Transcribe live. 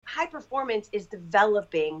high performance is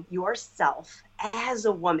developing yourself as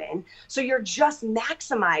a woman. So you're just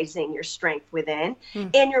maximizing your strength within,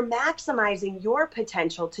 and you're maximizing your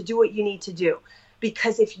potential to do what you need to do.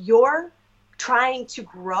 Because if you're trying to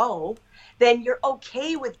grow, then you're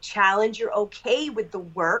okay with challenge, you're okay with the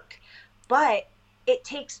work, but it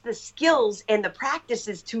takes the skills and the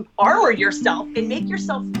practices to armor yourself and make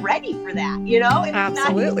yourself ready for that, you know? And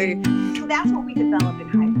absolutely. So that's what we develop in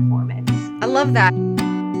high performance. I love that.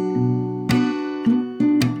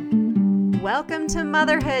 Welcome to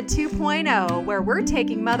Motherhood 2.0, where we're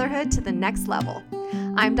taking motherhood to the next level.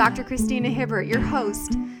 I'm Dr. Christina Hibbert, your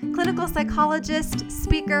host, clinical psychologist,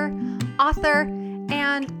 speaker, author,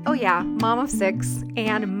 and, oh yeah, mom of 6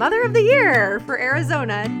 and mother of the year for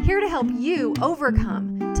Arizona, here to help you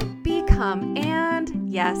overcome, to become,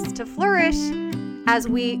 and yes, to flourish as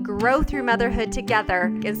we grow through motherhood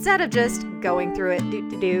together instead of just going through it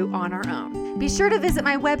on our own. Be sure to visit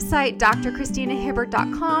my website,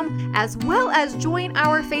 drchristinahibbert.com, as well as join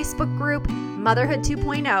our Facebook group, Motherhood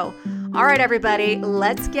 2.0. All right, everybody,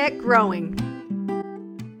 let's get growing.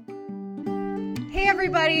 Hey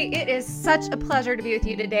everybody, it is such a pleasure to be with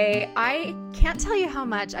you today. I can't tell you how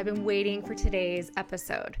much I've been waiting for today's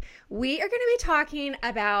episode. We are going to be talking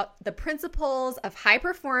about the principles of high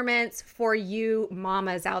performance for you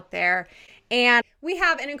mamas out there. And we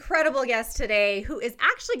have an incredible guest today who is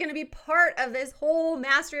actually going to be part of this whole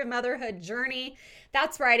Mastery of Motherhood journey.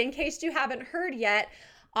 That's right, in case you haven't heard yet,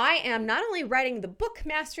 I am not only writing the book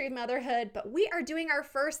Mastery of Motherhood, but we are doing our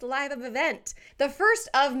first live event, the first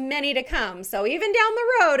of many to come. So even down the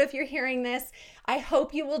road, if you're hearing this, I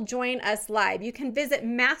hope you will join us live. You can visit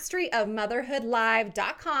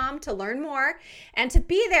masteryofmotherhoodlive.com to learn more and to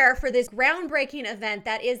be there for this groundbreaking event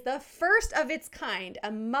that is the first of its kind,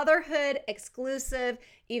 a motherhood exclusive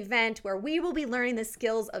event where we will be learning the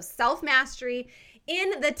skills of self-mastery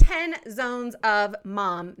in the 10 zones of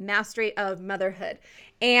mom, mastery of motherhood.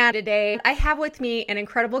 And today I have with me an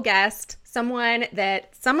incredible guest, someone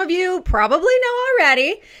that some of you probably know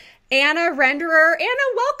already, Anna Renderer. Anna,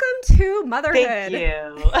 welcome to Motherhood. Thank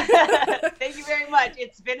you. Thank you very much.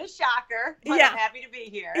 It's been a shocker, but I'm happy to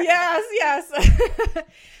be here. Yes.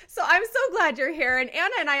 So I'm so glad you're here. And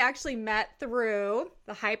Anna and I actually met through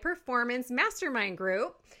the High Performance Mastermind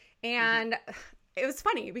group. And it was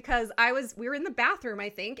funny because we were in the bathroom, I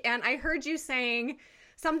think, and I heard you saying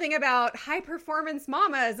something about high performance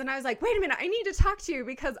mamas. And I was like, wait a minute, I need to talk to you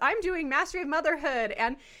because I'm doing Mastery of Motherhood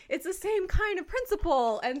and it's the same kind of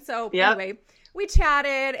principle. And so anyway, we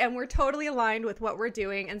chatted and we're totally aligned with what we're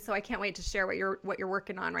doing. And so I can't wait to share what you're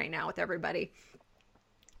working on right now with everybody.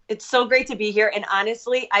 It's so great to be here. And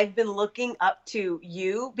honestly, I've been looking up to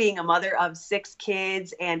you being a mother of 6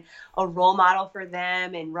 kids and a role model for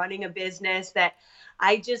them and running a business that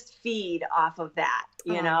I just feed off of that,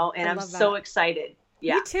 you know, and I'm so excited.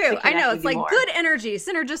 Yeah, me too. I know it's like more good energy,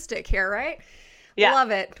 synergistic here, right? Yeah. Love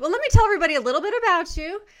it. Well, let me tell everybody a little bit about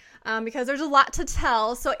you because there's a lot to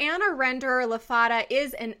tell. So Anna Renderer Lafata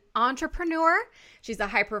is an entrepreneur. She's a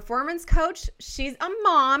high performance coach. She's a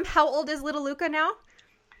mom. How old is little Luca now?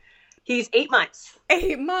 He's 8 months.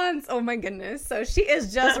 8 months. Oh my goodness. So she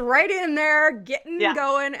is just right in there getting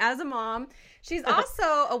going as a mom. She's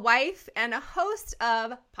also a wife and a host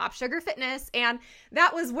of Pop Sugar Fitness. And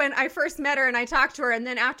that was when I first met her and I talked to her. And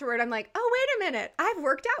then afterward, I'm like, oh, wait a minute. I've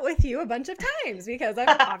worked out with you a bunch of times because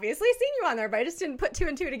I've obviously seen you on there, but I just didn't put 2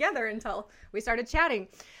 and 2 together until we started chatting.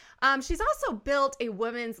 She's also built a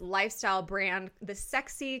women's lifestyle brand, The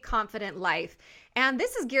Sexy Confident Life. And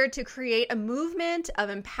this is geared to create a movement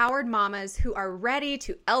of empowered mamas who are ready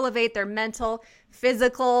to elevate their mental,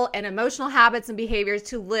 physical, and emotional habits and behaviors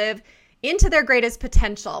to live into their greatest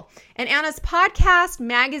potential. And Anna's podcast,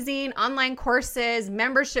 magazine, online courses,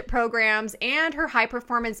 membership programs, and her high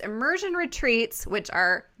performance immersion retreats, which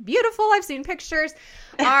are beautiful, I've seen pictures,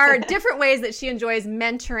 are different ways that she enjoys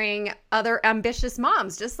mentoring other ambitious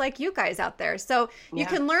moms, just like you guys out there. So you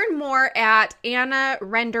can learn more at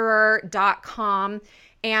annarenderer.com.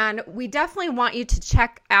 And we definitely want you to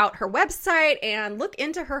check out her website and look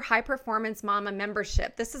into her High Performance Mama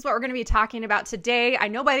membership. This is what we're going to be talking about today. I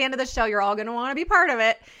know by the end of the show, you're all going to want to be part of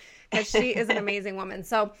it because she is an amazing woman.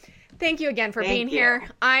 So thank you again for being here.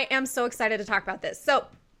 I am so excited to talk about this. So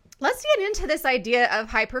let's get into this idea of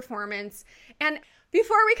high performance. And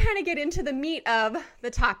before we kind of get into the meat of the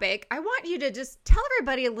topic, I want you to just tell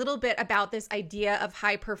everybody a little bit about this idea of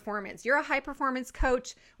high performance. You're a high performance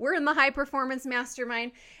coach. We're in the high performance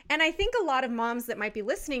mastermind. And I think a lot of moms that might be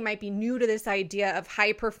listening might be new to this idea of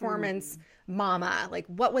high performance mama. Like,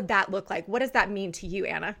 what would that look like? What does that mean to you,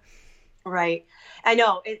 Anna? Right. I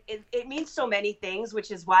know it means so many things,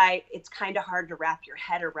 which is why it's kind of hard to wrap your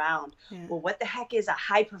head around. Yeah. Well, what the heck is a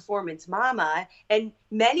high performance mama? And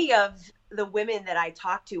many of the women that I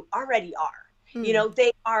talk to already are.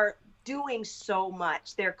 They are doing so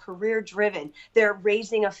much. They're career driven. They're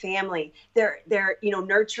raising a family. They're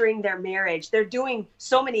nurturing their marriage. They're doing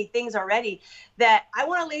so many things already that I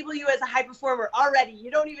want to label you as a high performer already.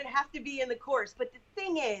 You don't even have to be in the course. But the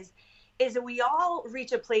thing is that we all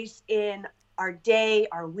reach a place in our day,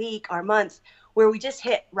 our week, our month where we just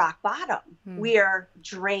hit rock bottom. We are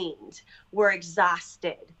drained. We're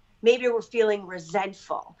exhausted. Maybe we're feeling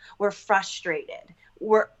resentful. We're frustrated.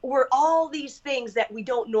 We're all these things that we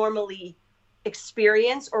don't normally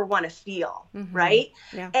experience or want to feel, right?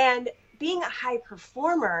 Yeah. And being a high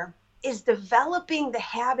performer is developing the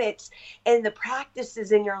habits and the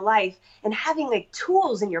practices in your life and having like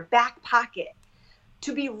tools in your back pocket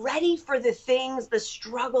to be ready for the things, the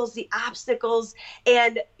struggles, the obstacles,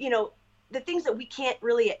 and, the things that we can't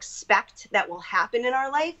really expect that will happen in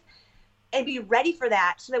our life, and be ready for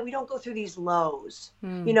that so that we don't go through these lows.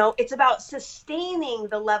 It's about sustaining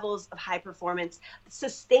the levels of high performance,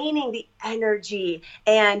 sustaining the energy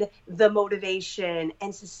and the motivation,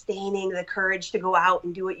 and sustaining the courage to go out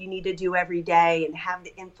and do what you need to do every day and have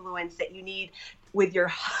the influence that you need with your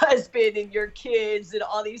husband and your kids and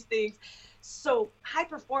all these things. So high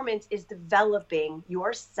performance is developing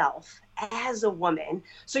yourself as a woman.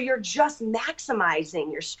 So you're just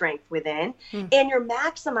maximizing your strength within, and you're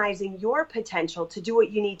maximizing your potential to do what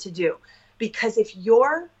you need to do. Because if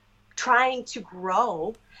you're trying to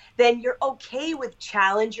grow, then you're okay with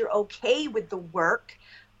challenge, you're okay with the work,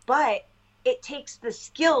 but it takes the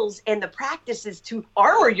skills and the practices to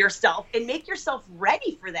armor yourself and make yourself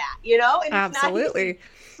ready for that, And Absolutely. It's not easy.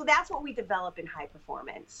 So that's what we develop in high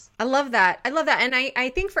performance. I love that. And I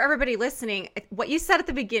think for everybody listening, what you said at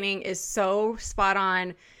the beginning is so spot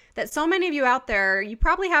on, that so many of you out there, you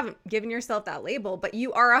probably haven't given yourself that label, but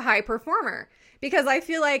you are a high performer. Because I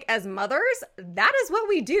feel like as mothers, that is what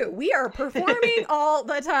we do. We are performing all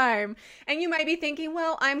the time. And you might be thinking,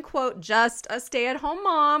 well, I'm, quote, just a stay-at-home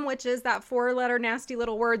mom, which is that 4-letter nasty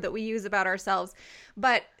little word that we use about ourselves.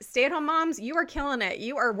 But stay-at-home moms, you are killing it.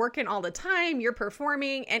 You are working all the time. You're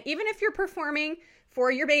performing. And even if you're performing for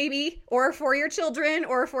your baby or for your children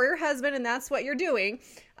or for your husband, and that's what you're doing,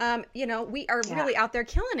 we are really out there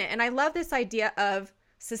killing it. And I love this idea of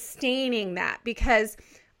sustaining that, because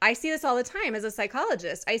I see this all the time as a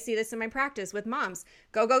psychologist. I see this in my practice with moms.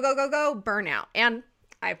 Go, go, go, go, go, burnout. And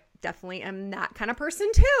I definitely am that kind of person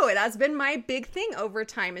too. It has been my big thing over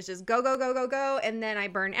time, is just go, go, go, go, go. And then I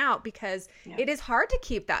burn out because it is hard to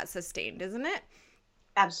keep that sustained, isn't it?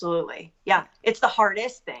 Absolutely. Yeah. It's the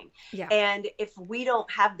hardest thing. Yeah. And if we don't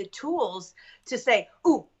have the tools to say,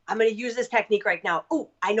 ooh, I'm going to use this technique right now. Ooh,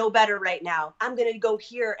 I know better right now. I'm going to go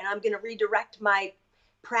here and I'm going to redirect my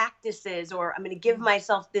practices, or I'm going to give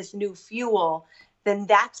myself this new fuel, then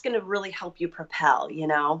that's going to really help you propel,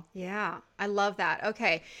 Yeah, I love that.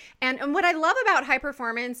 Okay. And what I love about high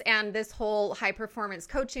performance and this whole high performance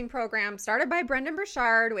coaching program started by Brendon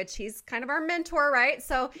Burchard, which he's kind of our mentor, right?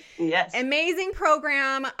 So yes, amazing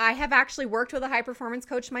program. I have actually worked with a high performance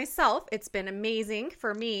coach myself. It's been amazing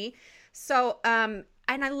for me. So,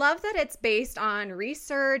 and I love that it's based on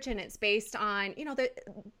research, and it's based on,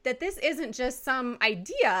 that this isn't just some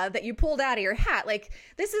idea that you pulled out of your hat. Like,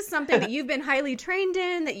 this is something that you've been highly trained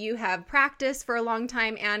in, that you have practiced for a long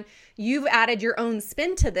time, and you've added your own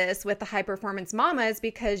spin to this with the High Performance Mamas,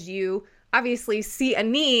 because you obviously see a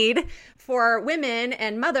need for women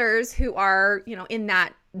and mothers who are, in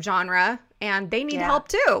that genre, and they need help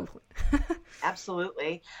too.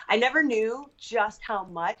 Absolutely. I never knew just how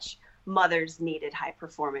much mothers needed high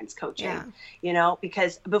performance coaching,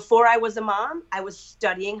 because before I was a mom, I was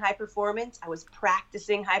studying high performance. I was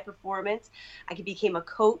practicing high performance. I became a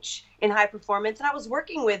coach in high performance, and I was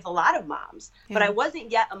working with a lot of moms, but I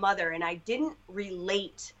wasn't yet a mother, and I didn't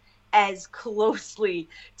relate as closely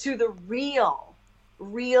to the real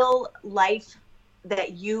life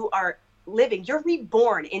that you are living. You're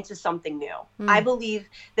reborn into something new. I believe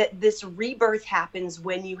that this rebirth happens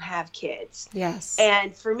when you have kids. Yes.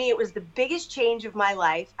 And for me, it was the biggest change of my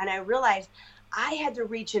life. And I realized I had to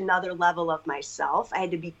reach another level of myself. I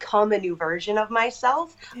had to become a new version of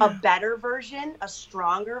myself, a better version, a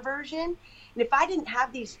stronger version. And if I didn't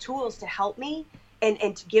have these tools to help me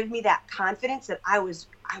and to give me that confidence that I was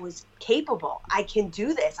capable, I can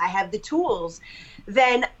do this, I have the tools,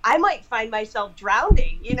 then I might find myself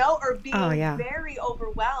drowning, or being very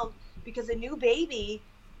overwhelmed, because a new baby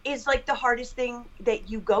is like the hardest thing that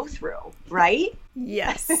you go through, right?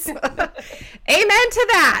 Yes. Amen to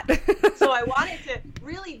that. So I wanted to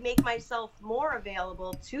really make myself more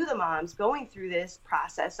available to the moms going through this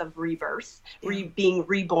process of rebirth, being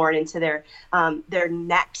reborn into their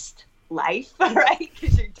next life, right?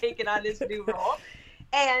 Because you're taking on this new role,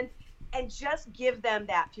 and just give them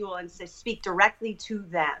that fuel and to speak directly to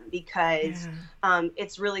them, because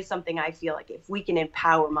it's really something I feel like if we can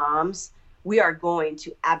empower moms, we are going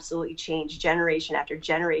to absolutely change generation after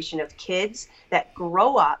generation of kids that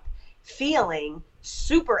grow up feeling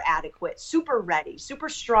super adequate, super ready, super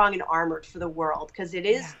strong and armored for the world, because it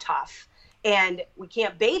is tough. And we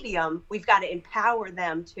can't baby them. We've got to empower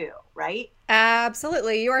them too, right?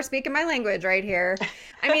 Absolutely. You are speaking my language right here.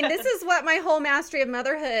 I mean, this is what my whole Mastery of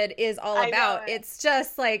Motherhood is all about. It's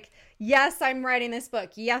just like, yes, I'm writing this book.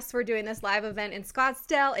 Yes, we're doing this live event in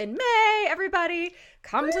Scottsdale in May. Everybody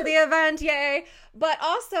come to the event. Yay. But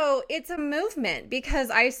also it's a movement, because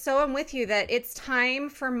I so am with you that it's time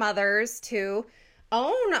for mothers to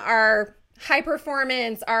own our high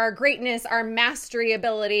performance, our greatness, our mastery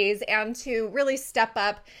abilities, and to really step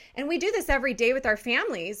up. And we do this every day with our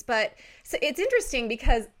families. But so it's interesting,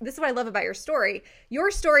 because this is what I love about your story. Your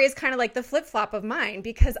story is kind of like the flip-flop of mine,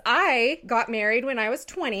 because I got married when I was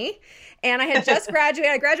 20, and I had just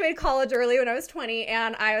graduated. I graduated college early when I was 20,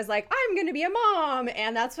 and I was like, I'm going to be a mom,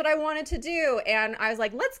 and that's what I wanted to do. And I was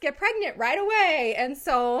like, let's get pregnant right away. And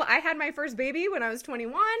so I had my first baby when I was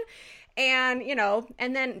 21, and,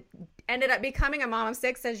 and then ended up becoming a mom of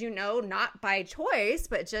 6, as you know, not by choice,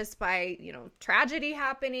 but just by, tragedy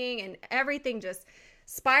happening, and everything just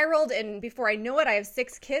spiraled. And before I know it, I have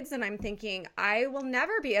 6 kids, and I'm thinking, I will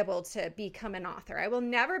never be able to become an author. I will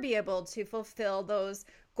never be able to fulfill those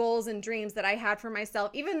goals and dreams that I had for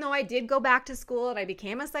myself, even though I did go back to school and I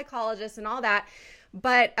became a psychologist and all that.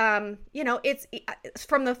 But, it's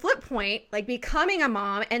from the flip point, like becoming a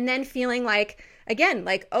mom and then feeling like, again,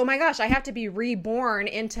 like, oh my gosh, I have to be reborn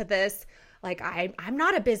into this. Like, I'm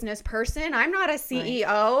not a business person. I'm not a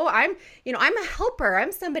CEO. Right. I'm a helper.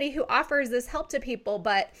 I'm somebody who offers this help to people,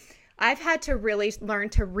 but I've had to really learn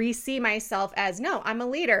to re-see myself as, no, I'm a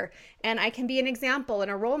leader, and I can be an example and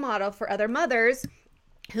a role model for other mothers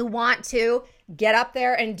who want to get up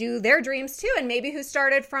there and do their dreams too. And maybe who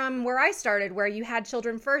started from where I started, where you had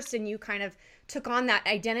children first and you kind of took on that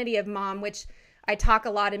identity of mom, which I talk a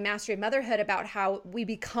lot in Mastery of Motherhood about how we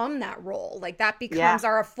become that role. Like that becomes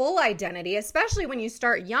our full identity, especially when you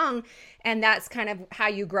start young, and that's kind of how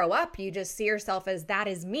you grow up. You just see yourself as, that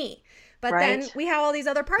is me. But then we have all these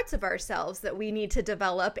other parts of ourselves that we need to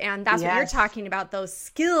develop. And that's what you're talking about, those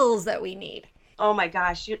skills that we need. Oh my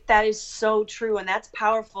gosh, that is so true. And that's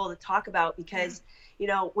powerful to talk about, because,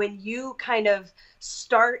 when you kind of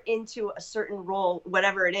start into a certain role,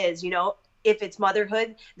 whatever it is, if it's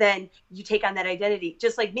motherhood, then you take on that identity.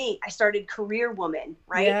 Just like me, I started career woman,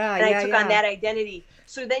 right? And I took on that identity.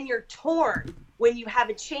 So then you're torn when you have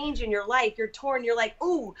a change in your life. You're torn. You're like,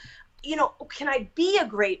 ooh, can I be a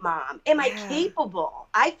great mom? Am I capable?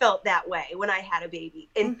 I felt that way when I had a baby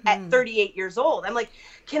at 38 years old. I'm like,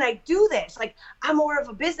 can I do this? Like, I'm more of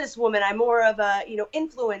a businesswoman. I'm more of a,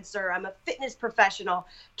 influencer. I'm a fitness professional.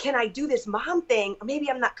 Can I do this mom thing? Or maybe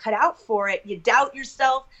I'm not cut out for it. You doubt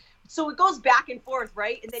yourself. So it goes back and forth,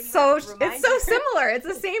 right? And then it's so similar. It's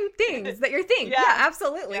the same things that you're thinking. Yeah,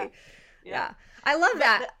 absolutely. Yeah. I love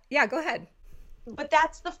that. Yeah, go ahead. But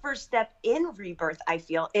that's the first step in rebirth, I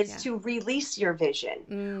feel, is to release your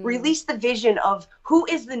vision. Release the vision of who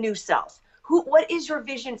is the new self. What is your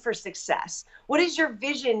vision for success? What is your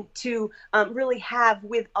vision to really have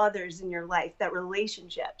with others in your life, that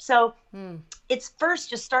relationship? So it's first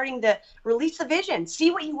just starting to release the vision. See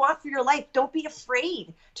what you want for your life. Don't be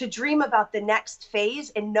afraid to dream about the next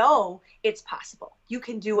phase, and know it's possible. You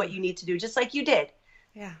can do what you need to do, just like you did.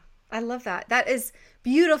 Yeah. I love that. That is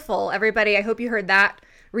beautiful, everybody. I hope you heard that.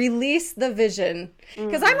 Release the vision.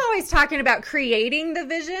 Because I'm always talking about creating the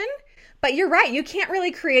vision, but you're right. You can't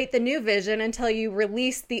really create the new vision until you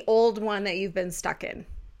release the old one that you've been stuck in.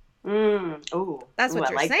 That's what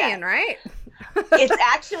you're saying, right? It's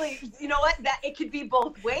actually, you know what? That it could be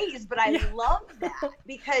both ways, but I love that,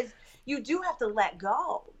 because you do have to let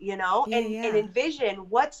go, and envision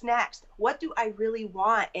what's next. What do I really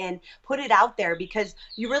want? And put it out there, because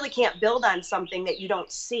you really can't build on something that you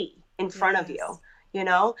don't see in front of you.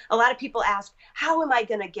 A lot of people ask, how am I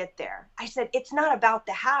going to get there? I said, it's not about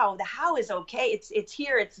the how. The how is okay. It's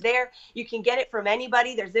here. It's there. You can get it from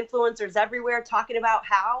anybody. There's influencers everywhere talking about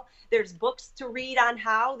how. There's books to read on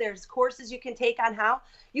how. There's courses you can take on how.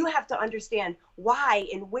 You have to understand why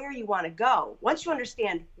and where you want to go. Once you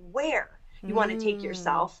understand where you want to take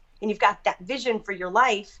yourself and you've got that vision for your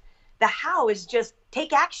life, the how is just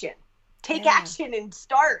take action. Take action and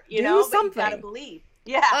start, you know, something. But you gotta believe.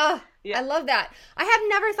 Yeah. I love that. I have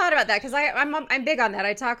never thought about that because I'm big on that.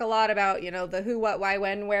 I talk a lot about, you know, the who, what, why,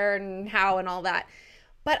 when, where, and how and all that.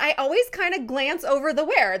 But I always kind of glance over the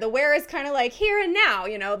where. The where is kind of like here and now,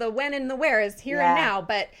 you know, the when and the where is here and now.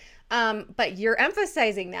 But you're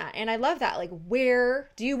emphasizing that. And I love that. Like,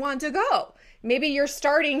 where do you want to go? Maybe you're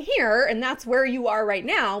starting here and that's where you are right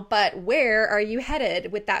now, but where are you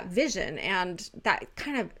headed with that vision? And that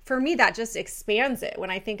kind of, for me, that just expands it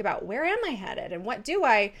when I think about where am I headed and what do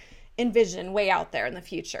I envision way out there in the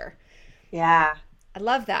future? Yeah. I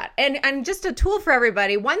love that. And just a tool for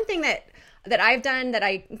everybody. One thing that I've done that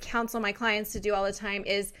I counsel my clients to do all the time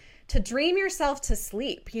is to dream yourself to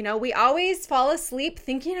sleep. You know, we always fall asleep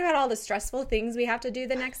thinking about all the stressful things we have to do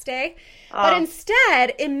the next day. But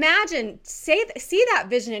instead, imagine, see that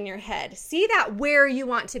vision in your head. See that where you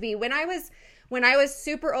want to be. When I was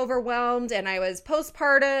super overwhelmed and I was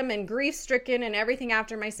postpartum and grief-stricken and everything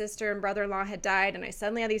after my sister and brother-in-law had died, and I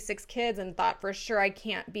suddenly had these 6 kids and thought for sure I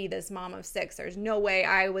can't be this mom of 6. There's no way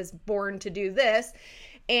I was born to do this.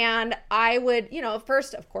 And I would, you know,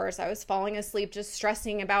 first, of course, I was falling asleep just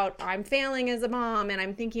stressing about I'm failing as a mom and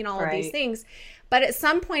I'm thinking all of these things. But at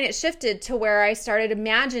some point it shifted to where I started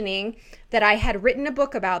imagining that I had written a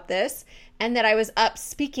book about this and that I was up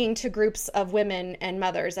speaking to groups of women and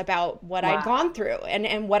mothers about what I'd gone through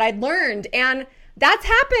and what I'd learned. And that's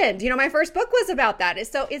happened. You know, my first book was about that.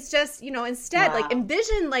 So it's just, you know, instead, like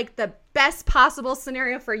envision like the best possible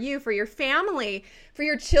scenario for you, for your family, for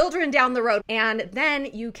your children down the road. And then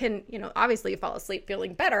you can, you know, obviously you fall asleep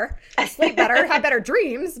feeling better, sleep better, have better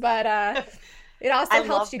dreams, but it also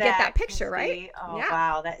helps you get that picture, right? Oh,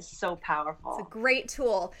 wow. That is so powerful. It's a great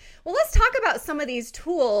tool. Well, let's talk about some of these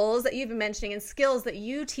tools that you've been mentioning and skills that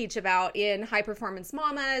you teach about in High Performance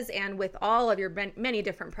Mamas and with all of your many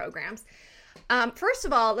different programs. First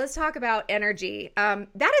of all, let's talk about energy.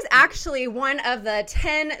 That is actually one of the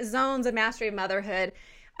 10 zones of mastery of motherhood.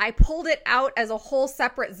 I pulled it out as a whole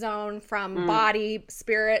separate zone from body,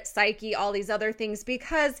 spirit, psyche, all these other things,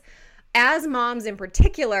 because as moms in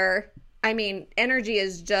particular, I mean, energy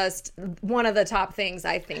is just one of the top things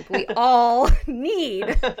I think we all need.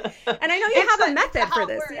 And I know you have a method for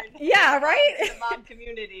this. Yeah, right? In the mom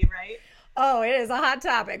community, right? Oh, it is a hot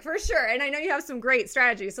topic for sure. And I know you have some great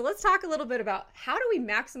strategies. So let's talk a little bit about how do we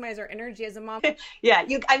maximize our energy as a mom? Yeah,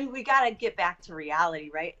 I mean, we got to get back to reality,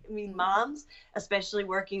 right? I mean, moms, especially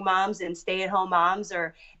working moms and stay-at-home moms,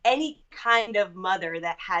 or any kind of mother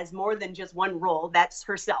that has more than just one role, that's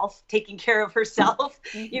herself, taking care of herself.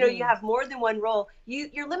 You know, you have more than one role.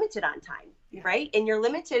 You're limited on time, right? And you're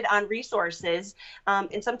limited on resources,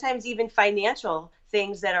 and sometimes even financial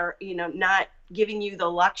things that are, you know, not giving you the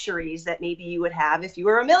luxuries that maybe you would have if you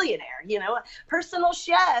were a millionaire, you know, a personal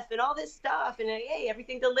chef and all this stuff and hey,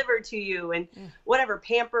 everything delivered to you and whatever,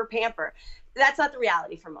 pamper. That's not the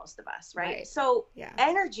reality for most of us, right? So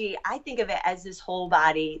energy, I think of it as this whole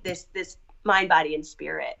body, this mind, body, and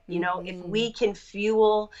spirit. You know, if we can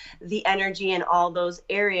fuel the energy in all those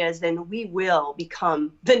areas, then we will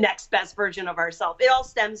become the next best version of ourselves. It all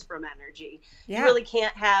stems from energy. You really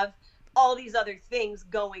can't have all these other things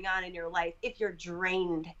going on in your life if you're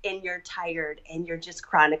drained and you're tired and you're just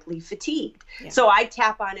chronically fatigued. So I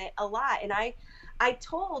tap on it a lot. And I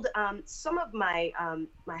told some of my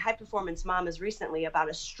my high performance mamas recently about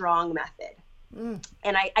a strong method.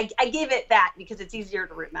 And I gave it that because it's easier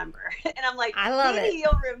to remember. And I'm like, maybe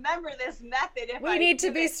you'll remember this method if we need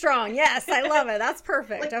to be strong. Yes, I love it. That's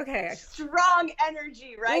perfect. Like, okay. Strong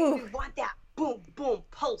energy, right? You want that boom, boom,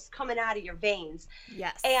 pulse coming out of your veins.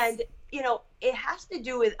 Yes. And you know, it has to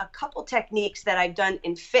do with a couple techniques that I've done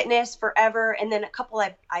in fitness forever, and then a couple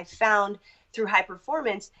I've found through high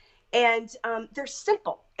performance. And they're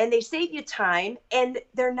simple, and they save you time, and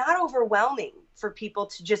they're not overwhelming for people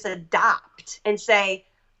to just adopt and say,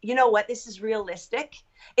 you know what, this is realistic.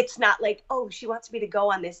 It's not like, oh, she wants me to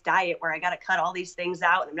go on this diet where I got to cut all these things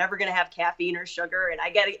out, and I'm never going to have caffeine or sugar, and I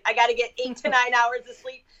got to get 8 to 9 hours of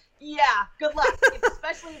sleep. Yeah, good luck,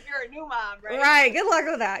 especially if you're a new mom, right? Right, good luck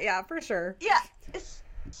with that. Yeah, for sure. Yeah,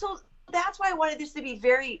 so that's why I wanted this to be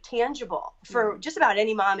very tangible for just about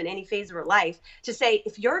any mom in any phase of her life, to say,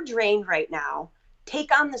 if you're drained right now,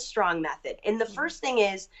 take on the strong method. And the first thing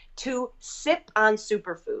is to sip on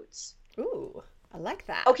superfoods. Ooh, I like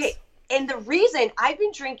that. Okay, and the reason I've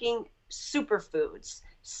been drinking superfoods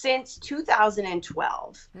since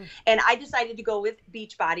 2012. And I decided to go with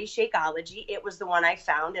Beachbody Shakeology. It was the one I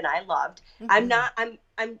found and I loved.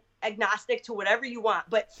 I'm agnostic to whatever you want,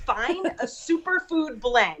 but find a superfood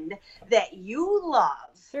blend that you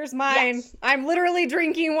love Here's mine. Yes. I'm literally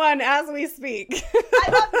drinking one as we speak.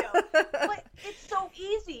 I love you. But it's so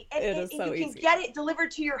easy. And, it is so you can get it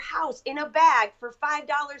delivered to your house in a bag for $5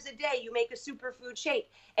 a day. You make a superfood shake.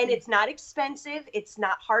 And it's not expensive. It's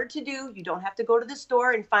not hard to do. You don't have to go to the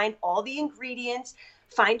store and find all the ingredients.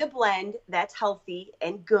 Find a blend that's healthy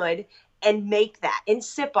and good and make that and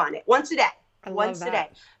sip on it once a day. Once a day,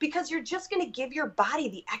 because you're just going to give your body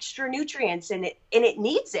the extra nutrients and it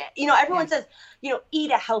needs it. You know, everyone says, you know,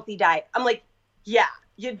 eat a healthy diet. I'm like, yeah,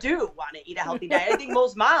 you do want to eat a healthy diet. I think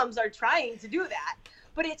most moms are trying to do that,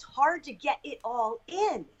 but it's hard to get it all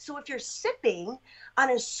in. So if you're sipping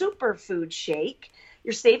on a superfood shake,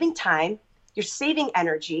 you're saving time, you're saving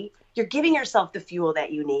energy, you're giving yourself the fuel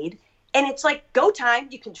that you need. And it's like go time.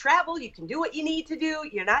 You can travel. You can do what you need to do.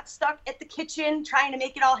 You're not stuck at the kitchen trying to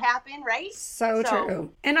make it all happen, right? So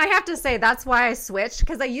true. And I have to say, that's why I switched,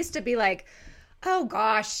 because I used to be like, oh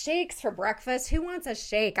gosh, shakes for breakfast. Who wants a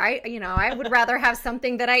shake? I would rather have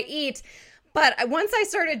something that I eat. But once I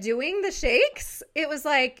started doing the shakes, it was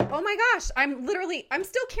like, oh my gosh, I'm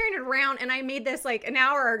still carrying it around, and I made this like an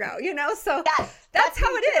hour ago, you know? So that's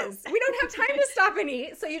how it is. We don't have time to stop and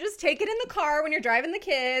eat. So you just take it in the car when you're driving the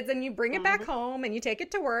kids, and you bring it back home, and you take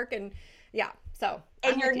it to work, and so.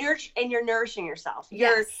 And you're nourishing yourself.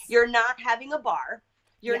 You're not having a bar.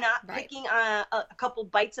 You're not picking a couple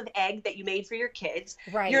bites of egg that you made for your kids.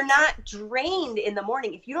 Right. You're not drained in the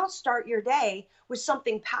morning. If you don't start your day with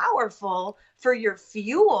something powerful for your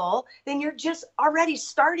fuel, then you're just already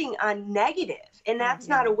starting on negative. And that's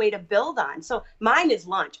not a way to build on. So mine is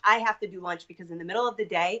lunch. I have to do lunch because in the middle of the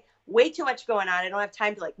day, way too much going on. I don't have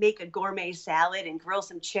time to like make a gourmet salad and grill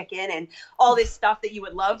some chicken and all this stuff that you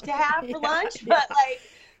would love to have for lunch. But like,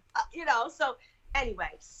 so anyway,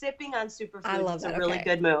 sipping on superfoods is a really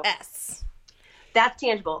good move. Yes. That's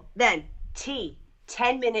tangible. Then tea,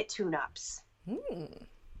 10-minute tune-ups.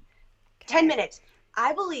 10 minutes.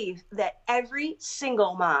 I believe that every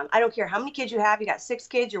single mom, I don't care how many kids you have, you got 6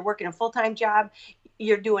 kids, you're working a full-time job,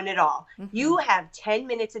 you're doing it all. You have 10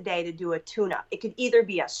 minutes a day to do a tune-up. It could either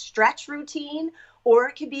be a stretch routine or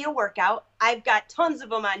it could be a workout. I've got tons of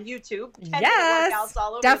them on YouTube. 10-minute workouts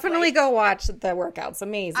all over definitely the place. Go watch the workouts.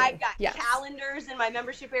 Amazing. I've got calendars in my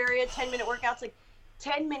membership area, 10-minute workouts, like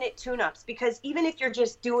 10-minute tune-ups. Because even if you're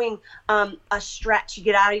just doing a stretch, you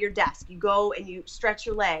get out of your desk, you go and you stretch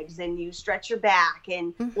your legs and you stretch your back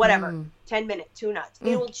and whatever, 10-minute tune-ups.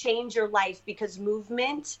 It will change your life because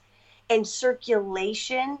movement and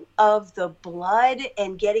circulation of the blood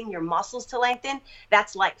and getting your muscles to lengthen,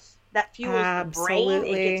 that's life. That fuels the brain.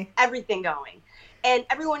 It gets everything going. And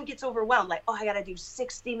everyone gets overwhelmed. Like, oh, I got to do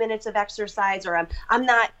 60 minutes of exercise, or I'm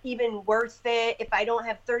not even worth it. If I don't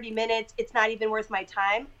have 30 minutes, it's not even worth my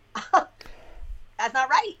time. That's not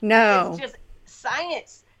right. No. It's just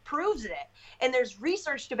science proves it. And there's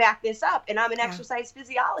research to back this up. And I'm an exercise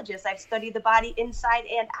physiologist. I've studied the body inside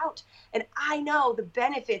and out. And I know the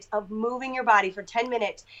benefits of moving your body for 10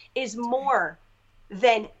 minutes is more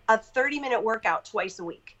than a 30-minute workout twice a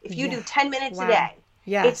week. If you do 10 minutes a day,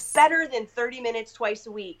 it's better than 30 minutes twice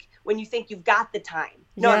a week when you think you've got the time.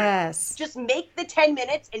 No, just make the 10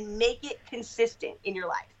 minutes and make it consistent in your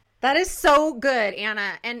life. That is so good,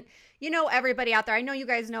 Anna. And everybody out there, I know you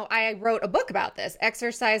guys know I wrote a book about this,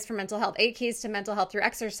 Exercise for Mental Health, 8 Keys to Mental Health Through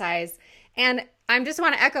Exercise. And I just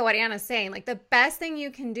want to echo what Anna's saying. Like, the best thing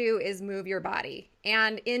you can do is move your body.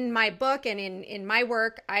 And in my book and in my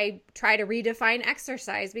work, I try to redefine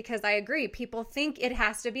exercise because I agree. People think it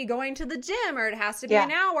has to be going to the gym, or it has to be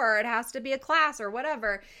an hour, or it has to be a class or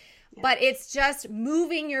whatever. But it's just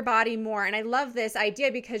moving your body more. And I love this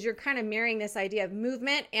idea because you're kind of marrying this idea of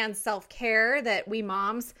movement and self-care that we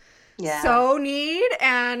moms so need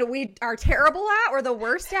and we are terrible at, or the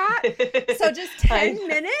worst at. So just 10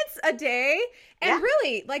 minutes a day. And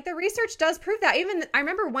really, like, the research does prove that. Even I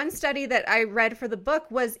remember one study that I read for the book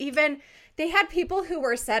was even they had people who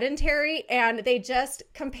were sedentary, and they just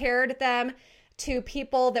compared them to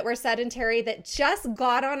people that were sedentary that just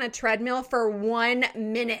got on a treadmill for 1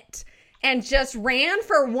 minute and just ran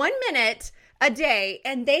for 1 minute a day.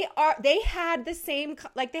 And they had the same,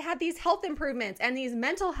 like, they had these health improvements and these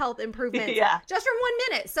mental health improvements just from 1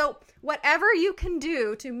 minute. So whatever you can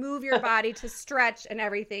do to move your body, to stretch and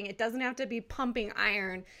everything, it doesn't have to be pumping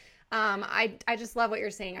iron. I just love what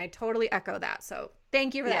you're saying. I totally echo that. So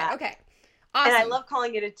thank you for that. Okay. Awesome. And I love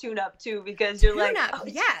calling it a tune-up too, because you're like, oh,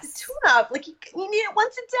 yes, tune-up. Like, you need it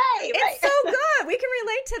once a day. Right? It's so good. We can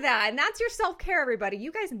relate to that. And that's your self-care, everybody.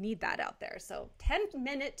 You guys need that out there. So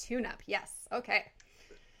 10-minute tune-up. Yes. Okay.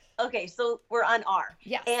 Okay. So we're on R.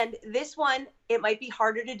 Yes. And this one, it might be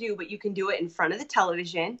harder to do, but you can do it in front of the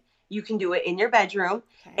television. You can do it in your bedroom,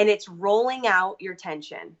 and it's rolling out your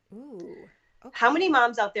tension. Ooh. Okay. How many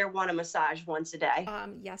moms out there want a massage once a day?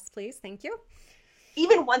 Yes, please. Thank you.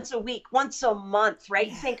 Even once a week, once a month, right?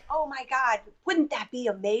 Yeah. You think, oh my God, wouldn't that be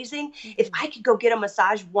amazing if I could go get a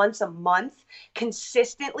massage once a month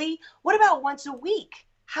consistently? What about once a week?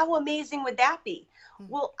 How amazing would that be?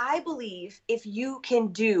 Well, I believe if you can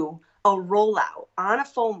do a rollout on a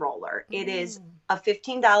foam roller, it is a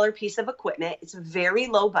 $15 piece of equipment. It's very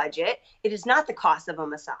low budget. It is not the cost of a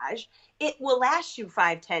massage. It will last you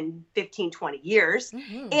 5, 10, 15, 20 years.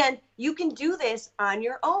 And you can do this on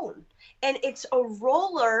your own. And it's a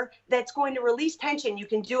roller that's going to release tension. You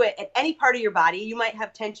can do it at any part of your body. You might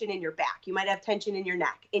have tension in your back. You might have tension in your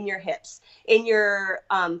neck, in your hips, in your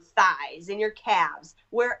thighs, in your calves,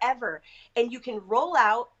 wherever. And you can roll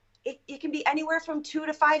out. It can be anywhere from 2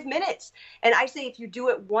 to 5 minutes. And I say if you do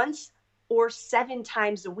it once or 7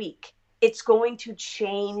 times a week, it's going to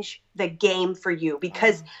change the game for you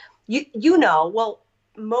because you know, well,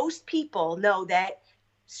 most people know that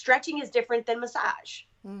stretching is different than massage,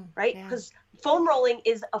 right? Because foam rolling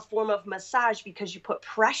is a form of massage because you put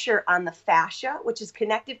pressure on the fascia, which is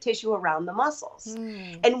connective tissue around the muscles.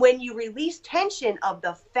 And when you release tension of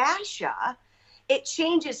the fascia, it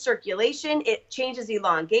changes circulation, it changes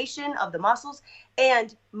elongation of the muscles.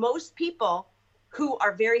 And most people who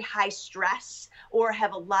are very high stress or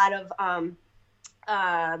have a lot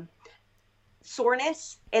of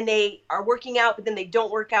soreness and they are working out, but then they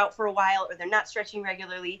don't work out for a while or they're not stretching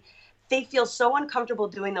regularly, they feel so uncomfortable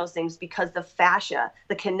doing those things because the fascia,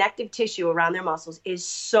 the connective tissue around their muscles is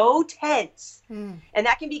so tense. And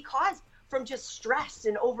that can be caused from just stress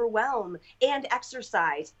and overwhelm and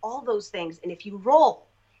exercise, all those things. And if you roll,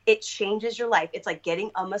 it changes your life. It's like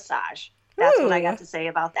getting a massage. That's what I got to say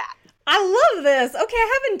about that. I love this. Okay,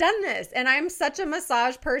 I haven't done this. And I'm such a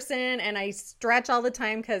massage person and I stretch all the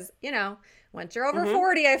time because, you know, once you're over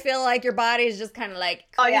 40, I feel like your body is just kind of like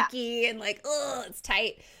creaky and like, oh, it's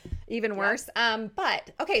tight. Even worse.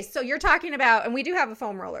 But okay, so you're talking about, and we do have a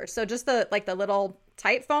foam roller. So just the little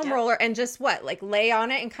tight foam roller and just what, like lay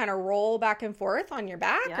on it and kind of roll back and forth on your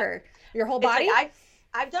back or your whole body? Like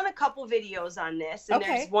I've done a couple videos on this and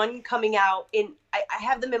there's one coming out I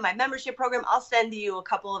have them in my membership program. I'll send you a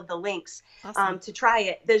couple of the links to try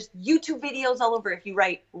it. There's YouTube videos all over. If you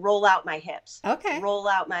write, roll out my hips, roll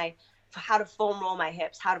out how to foam roll my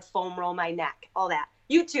hips, how to foam roll my neck, all that.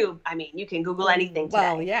 YouTube, I mean, you can Google anything today.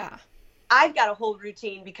 Well, yeah. I've got a whole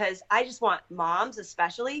routine because I just want moms,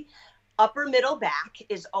 especially, upper middle back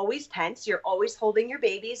is always tense. You're always holding your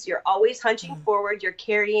babies. You're always hunching forward. You're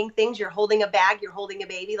carrying things. You're holding a bag. You're holding a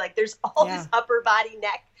baby. Like there's all this upper body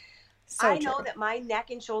neck. So I know that my neck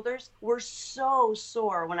and shoulders were so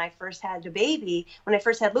sore when I first had the baby, when I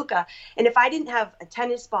first had Luca. And if I didn't have a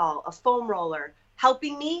tennis ball, a foam roller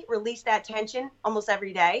helping me release that tension almost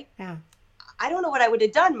every day, I don't know what I would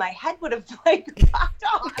have done. My head would have like popped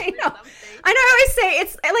off. I know. I always say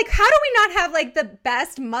it's like, how do we not have like the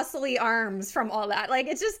best muscly arms from all that? Like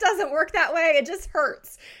it just doesn't work that way. It just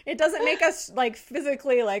hurts. It doesn't make us like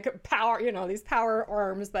physically like power, you know, these power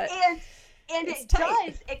arms, but and it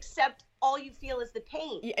does, except all you feel is the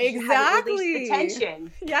pain. Exactly. Release the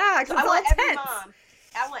tension. Yeah. So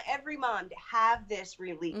I want every mom to have this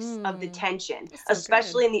release of the tension,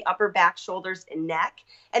 especially in the upper back, shoulders, and neck,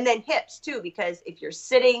 and then hips too, because if you're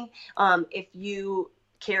sitting, if you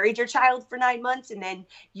carried your child for 9 months and then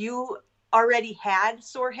you already had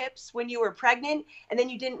sore hips when you were pregnant, and then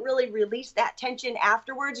you didn't really release that tension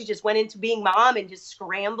afterwards, you just went into being mom and just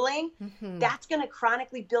scrambling, that's going to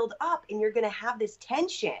chronically build up and you're going to have this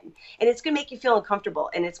tension and it's going to make you feel uncomfortable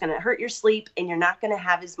and it's going to hurt your sleep and you're not going to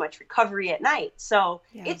have as much recovery at night. So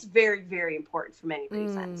it's very, very important for many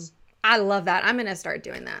reasons. I love that. I'm going to start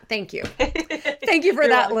doing that. Thank you. Thank you for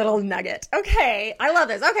that little nugget. Okay. I love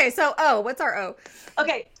this. Okay. So, what's our O?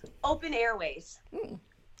 Okay. Open airways.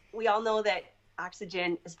 We all know that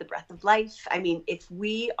oxygen is the breath of life. I mean, if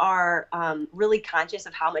we are really conscious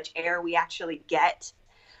of how much air we actually get,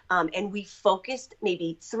 and we focused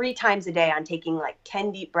maybe 3 times a day on taking like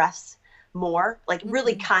 10 deep breaths more, like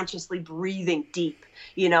really consciously breathing deep,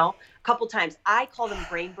 you know, a couple times. I call them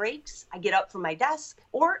brain breaks. I get up from my desk,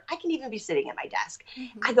 or I can even be sitting at my desk.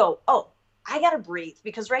 I go, I got to breathe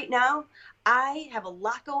because right now I have a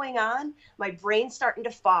lot going on. My brain's starting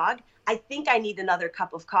to fog. I think I need another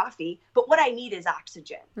cup of coffee, but what I need is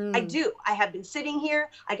oxygen. I do. I have been sitting here.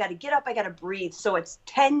 I got to get up. I got to breathe. So it's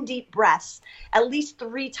 10 deep breaths, at least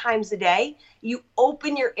 3 times a day. You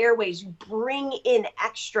open your airways. You bring in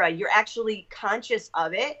extra. You're actually conscious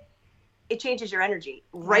of it. It changes your energy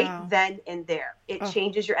then and there. It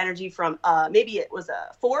changes your energy from maybe it was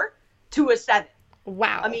a 4 to a 7.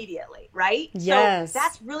 Wow. immediately, right? Yes. So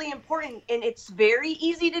that's really important, and it's very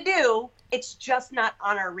easy to do. It's just not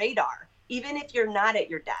on our radar. Even if you're not at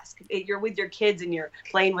your desk, you're with your kids and you're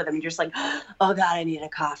playing with them, you're just like, oh God, I need a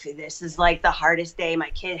coffee. This is like the hardest day. My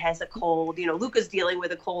kid has a cold. You know, Luca's dealing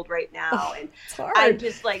with a cold right now. And I'm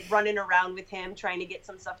just like running around with him trying to get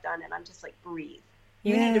some stuff done. And I'm just like, breathe.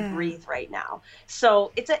 You need to breathe right now.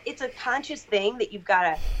 So it's a conscious thing that you've got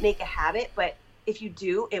to make a habit. But if you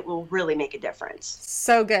do, it will really make a difference.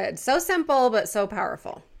 So good. So simple, but so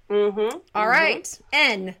powerful. Mm-hmm. All right.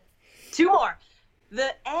 N. 2 more.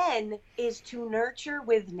 The N is to nurture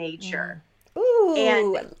with nature. Ooh,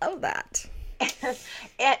 and, I love that.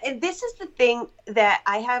 And this is the thing that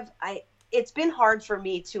it's been hard for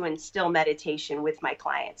me to instill meditation with my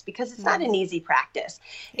clients because it's not an easy practice.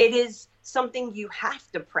 It is something you have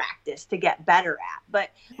to practice to get better at.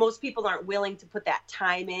 But most people aren't willing to put that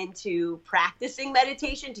time into practicing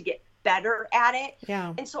meditation to get better at it.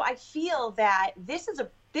 Yeah. And so I feel that this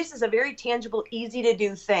is a very tangible, easy to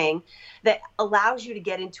do thing that allows you to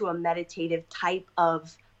get into a meditative type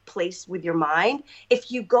of place with your mind.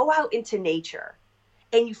 If you go out into nature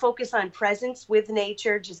and you focus on presence with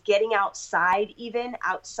nature, just getting outside, even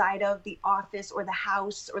outside of the office or the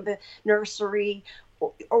house or the nursery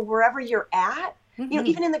or wherever you're at, you know,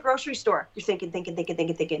 even in the grocery store, you're thinking.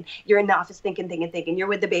 You're in the office thinking. You're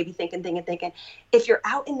with the baby thinking. If you're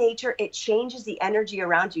out in nature, it changes the energy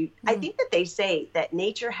around you. I think that they say that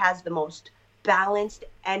nature has the most balanced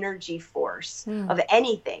energy force of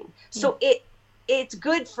anything. So it's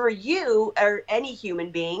good for you or any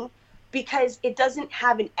human being because it doesn't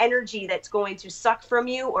have an energy that's going to suck from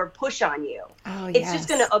you or push on you. It's just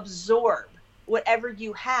going to absorb whatever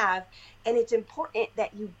you have. And it's important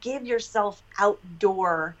that you give yourself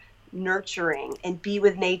outdoor nurturing and be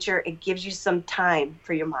with nature. It gives you some time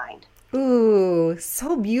for your mind. Ooh,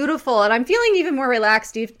 so beautiful. And I'm feeling even more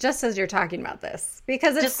relaxed just as you're talking about this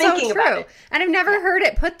because it's so true. And I've never heard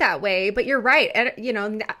it put that way, but you're right. And, you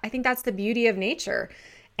know, I think that's the beauty of nature.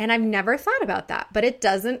 And I've never thought about that, but it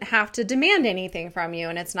doesn't have to demand anything from you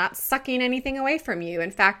and it's not sucking anything away from you.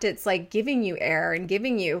 In fact, it's like giving you air and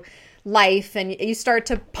giving you life, and you start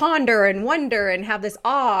to ponder and wonder and have this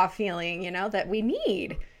awe feeling, you know, that we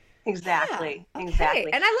need. Exactly. Yeah. Okay.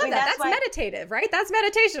 Exactly. And I love that. That's meditative, right? That's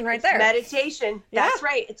meditation right there. Meditation. That's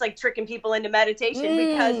right. It's like tricking people into meditation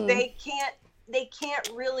because they can't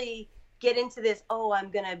really get into this, oh, I'm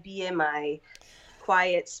going to be in my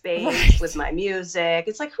quiet space with my music.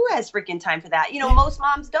 It's like, who has freaking time for that? You know, most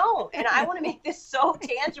moms don't. And I want to make this so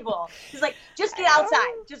tangible. It's like, just get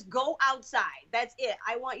outside. Just go outside. That's it.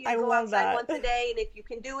 I want you to go outside once a day. And if you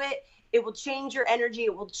can do it, it will change your energy.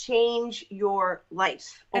 It will change your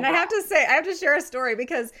life overall. And I have to say, I have to share a story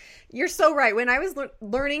because you're so right. When I was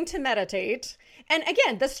learning to meditate, and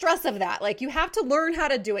again, the stress of that, like you have to learn how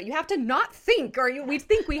to do it. You have to not think, or we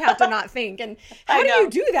think we have to not think. And how do you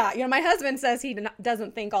do that? You know, my husband says he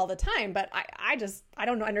doesn't think all the time, but I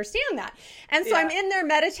don't understand that. And so I'm in there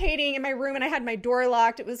meditating in my room and I had my door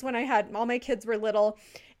locked. It was when all my kids were little.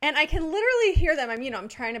 And I can literally hear them. I'm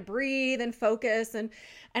trying to breathe and focus and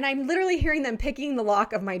I'm literally hearing them picking the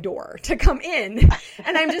lock of my door to come in.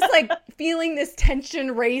 And I'm just like feeling this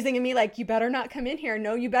tension raising in me, like, you better not come in here.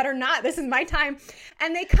 No, you better not. This is my time.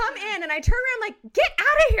 And they come in and I turn around like, get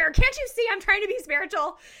out of here. Can't you see I'm trying to be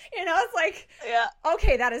spiritual? You know, it's like,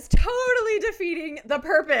 okay, that is totally defeating the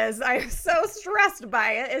purpose. I'm so stressed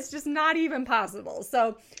by it. It's just not even possible.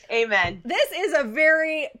 So amen. This is a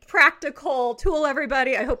very practical tool,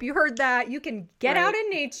 everybody. I hope you heard that. You can get out in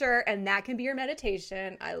nature and that can be your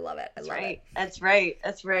meditation. I love it. I love it. That's right.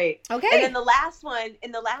 Okay. And then the last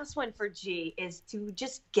one for G is to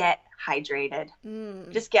just get hydrated.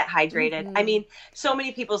 Just get hydrated. I mean, so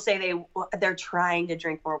many people say they're trying to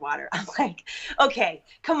drink more water. I'm like, okay,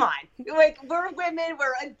 come on. Like, we're women,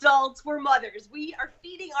 we're adults, we're mothers. We are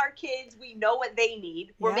feeding our kids. We know what they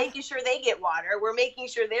need. We're making sure they get water. We're making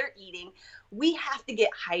sure they're eating. We have to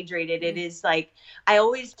get hydrated. It is like, I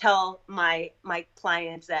always tell my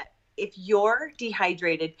clients that if you're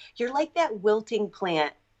dehydrated, you're like that wilting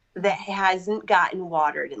plant that hasn't gotten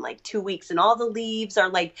watered in like 2 weeks and all the leaves are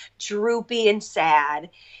like droopy and sad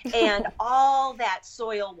and all that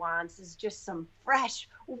soil wants is just some fresh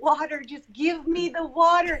water. Just give me the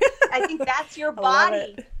water. I think that's your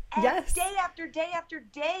body. Yes. Day after day after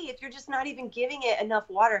day, if you're just not even giving it enough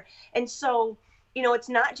water. And so, you know, it's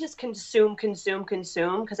not just consume,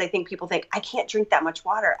 because I think people think I can't drink that much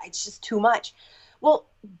water. It's just too much. Well,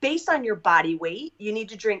 based on your body weight, you need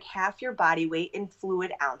to drink half your body weight in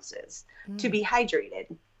fluid ounces to be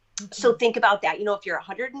hydrated. So think about that. You know, if you're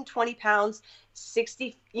 120 pounds,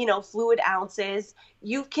 60, fluid ounces,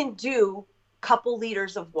 you can do couple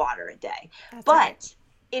liters of water a day. That's but right.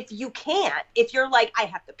 if you can't, if you're like, I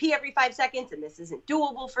have to pee every 5 seconds and this isn't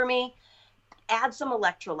doable for me, add some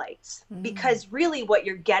electrolytes, because really what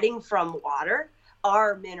you're getting from water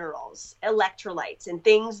are minerals, electrolytes, and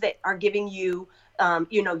things that are giving you,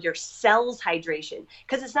 your cells hydration.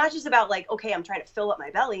 Because it's not just about like, okay, I'm trying to fill up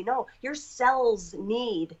my belly. No, your cells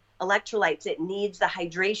need electrolytes. It needs the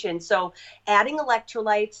hydration. So adding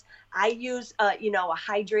electrolytes, I use, a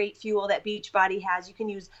Hydrate Fuel that Beachbody has. You can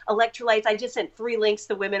use electrolytes. I just sent 3 links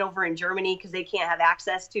to women over in Germany because they can't have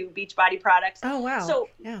access to Beachbody products. Oh, wow. So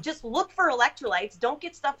just look for electrolytes. Don't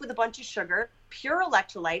get stuff with a bunch of sugar, pure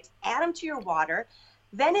electrolytes, add them to your water.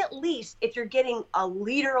 Then at least if you're getting a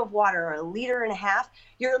liter of water or a liter and a half,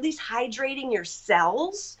 you're at least hydrating your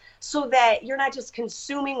cells so that you're not just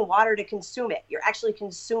consuming water to consume it. You're actually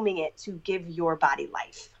consuming it to give your body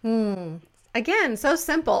life. Again, so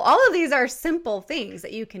simple. All of these are simple things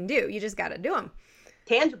that you can do. You just got to do them.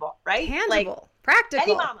 Tangible, right? Tangible, practical.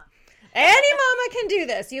 Any mama. Any mama can do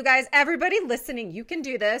this. You guys, everybody listening, you can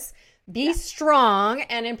do this. Be strong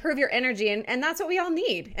and improve your energy. And that's what we all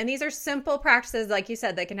need. And these are simple practices, like you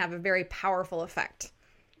said, that can have a very powerful effect.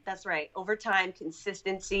 That's right. Over time,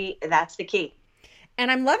 consistency, that's the key. And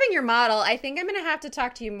I'm loving your model. I think I'm going to have to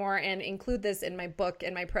talk to you more and include this in my book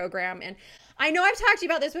and my program. And I know I've talked to you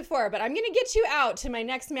about this before, but I'm going to get you out to my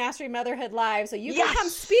next Mastery Motherhood Live so you can come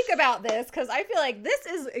speak about this, because I feel like this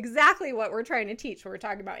is exactly what we're trying to teach when we're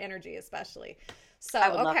talking about energy, especially. So I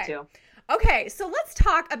would love to. Okay, so let's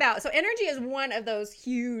talk about, so energy is one of those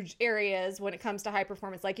huge areas when it comes to high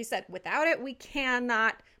performance. Like you said, without it, we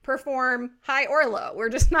cannot perform high or low. We're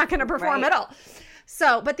just not going to perform at all.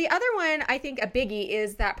 So, but the other one, I think a biggie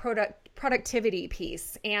is that productivity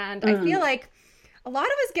piece. And I feel like a lot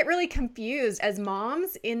of us get really confused as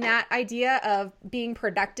moms in that idea of being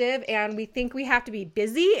productive. And we think we have to be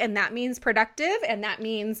busy, and that means productive. And that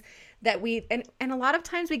means that and a lot of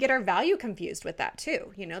times we get our value confused with that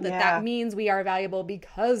too, that means we are valuable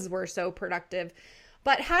because we're so productive.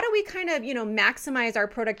 But how do we kind of, maximize our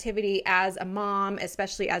productivity as a mom,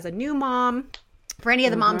 especially as a new mom, for any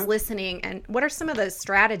of the moms listening? And what are some of the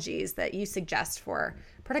strategies that you suggest for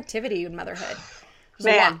productivity in motherhood?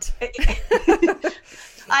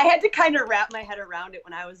 I had to kind of wrap my head around it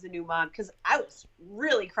when I was a new mom, because I was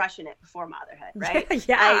really crushing it before motherhood, right?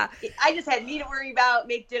 I just had me to worry about,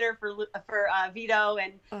 make dinner for Vito,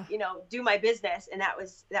 and do my business, and that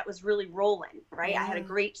was really rolling, right? I had a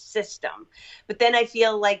great system. But then I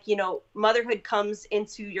feel like motherhood comes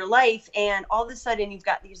into your life, and all of a sudden you've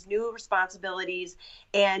got these new responsibilities,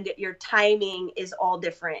 and your timing is all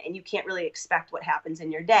different, and you can't really expect what happens in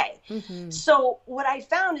your day. So what I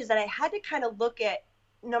found is that I had to kind of look at,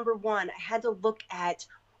 number one, I had to look at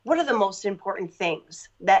what are the most important things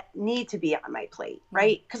that need to be on my plate,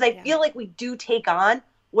 right? Because I feel like we do take on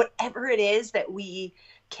whatever it is that we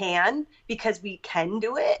can, because we can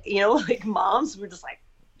do it. Like moms, we're just like,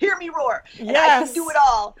 hear me roar, and I can do it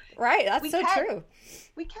all. Right, that's true.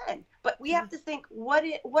 We can, but we have to think, what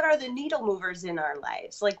are the needle movers in our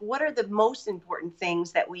lives? Like, what are the most important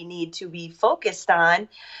things that we need to be focused on?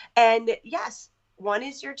 And yes, 1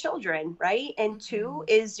 is your children, right? And 2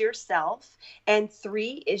 is yourself. And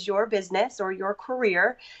 3 is your business or your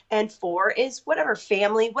career. And 4 is whatever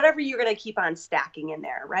family, whatever you're going to keep on stacking in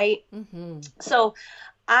there, right? So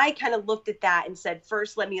I kind of looked at that and said,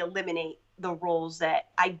 first, let me eliminate the roles that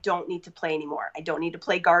I don't need to play anymore. I don't need to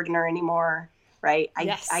play gardener anymore. Right.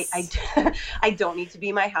 I don't need to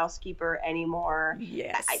be my housekeeper anymore.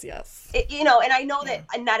 Yes. And I know that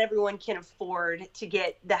not everyone can afford to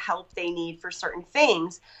get the help they need for certain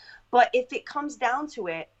things. But if it comes down to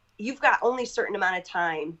it, you've got only a certain amount of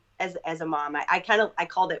time as a mom. I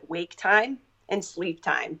called it wake time and sleep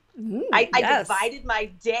time. I divided my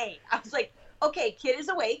day. I was like, okay, kid is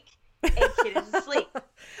awake and kid is asleep.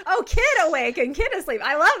 Oh, kid awake and kid asleep.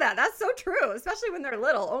 I love that. That's so true, especially when they're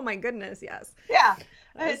little. Oh my goodness, yes. Yeah,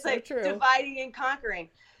 it's so like true. Dividing and conquering.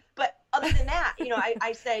 But other than that,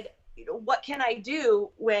 I said, what can I do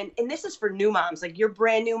and this is for new moms, like you're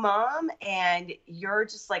brand new mom and you're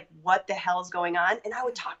just like, what the hell is going on? And I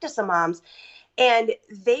would talk to some moms and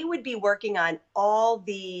they would be working on all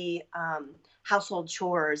the household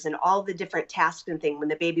chores and all the different tasks and things when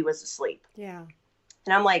the baby was asleep. Yeah.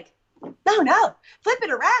 And I'm like, no, flip it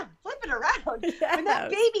around. Yes. When that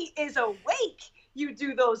baby is awake, you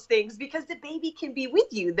do those things because the baby can be with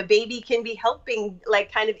you. The baby can be helping,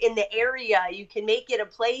 like kind of in the area. You can make it a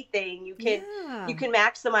plaything. You can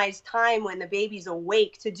maximize time when the baby's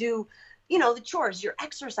awake to do, the chores, your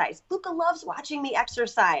exercise. Luca loves watching me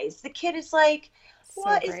exercise. The kid is like,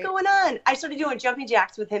 what is going on? I started doing jumping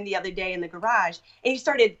jacks with him the other day in the garage, and he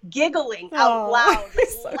started giggling out loud,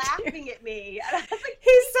 laughing at me. And I was like,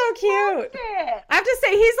 he's so cute. I have to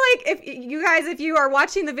say, he's like, if you are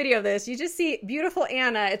watching the video of this, you just see beautiful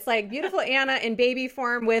Anna. It's like beautiful Anna in baby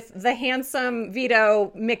form with the handsome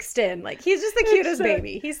Vito mixed in. Like, he's just the cutest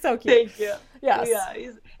baby. He's so cute. Thank you. Yes.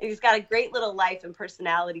 Yeah, he's got a great little life and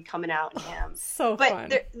personality coming out in him. So but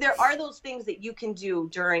fun. There are those things that you can do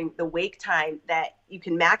during the wake time that you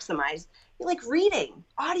can maximize, like reading,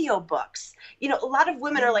 audiobooks. You know, a lot of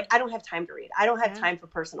women are like, I don't have time to read. I don't have time for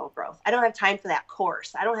personal growth. I don't have time for that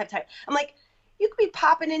course. I don't have time. I'm like, you could be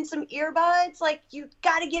popping in some earbuds. Like, you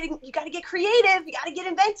gotta get creative. You gotta get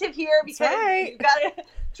inventive here, because you gotta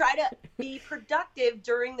try to be productive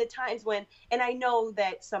during the times when, and I know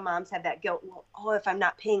that some moms have that guilt. Well, if I'm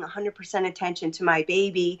not paying 100% attention to my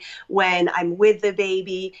baby when I'm with the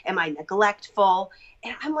baby, am I neglectful?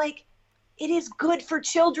 And I'm like, it is good for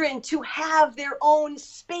children to have their own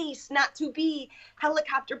space, not to be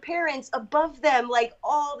helicopter parents above them like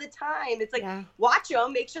all the time. It's like, watch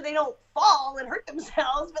them, make sure they don't fall and hurt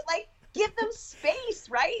themselves, but like give them space,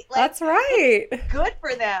 right? Like, that's right. Good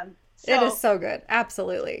for them. So, it is so good.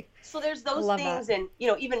 Absolutely. So there's those things that. And, you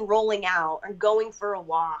know, even rolling out and going for a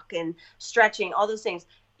walk and stretching, all those things.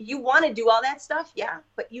 You want to do all that stuff? Yeah.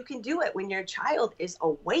 But you can do it when your child is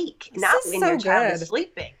awake, not when your child is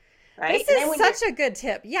sleeping. Right? This is such a good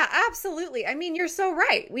tip. Yeah, absolutely. I mean, you're so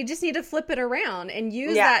right. We just need to flip it around and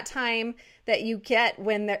use that time that you get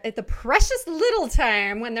when they're at the precious little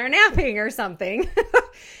time when they're napping or something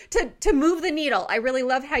to move the needle. I really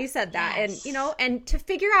love how you said that. Yes. And, you know, and to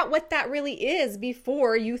figure out what that really is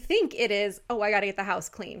before you think it is, oh, I got to get the house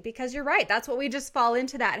clean. Because you're right. That's what we just fall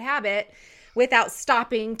into, that habit, without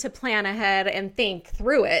stopping to plan ahead and think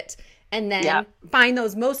through it. And then find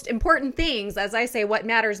those most important things, as I say, what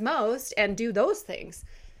matters most, and do those things.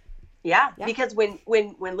 Yeah. Because when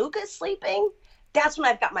Luca's sleeping, that's when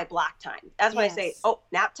I've got my block time. That's when I say, oh,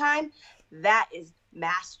 nap time. That is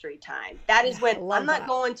mastery time. That is when I'm not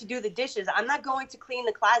going to do the dishes. I'm not going to clean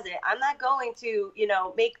the closet. I'm not going to, you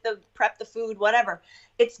know, prep the food, whatever.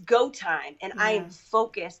 It's go time. And I am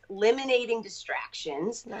focused, eliminating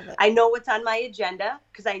distractions. I know what's on my agenda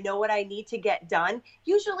because I know what I need to get done.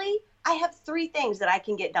 Usually I have 3 things that I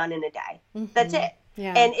can get done in a day. Mm-hmm. That's it.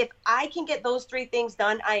 Yeah. And if I can get those 3 things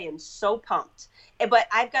done, I am so pumped. But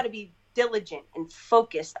I've got to be diligent and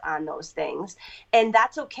focused on those things. And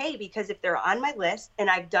that's okay, because if they're on my list and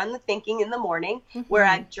I've done the thinking in the morning where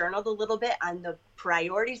I've journaled a little bit on the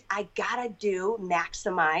priorities I gotta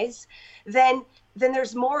maximize, then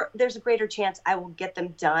there's a greater chance I will get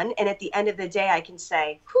them done. And at the end of the day, I can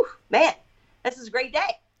say, whew, man, this is a great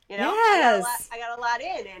day. You know, I got a lot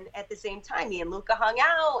in. And at the same time, me and Luca hung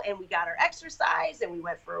out and we got our exercise and we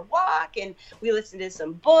went for a walk and we listened to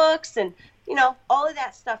some books, and, you know, all of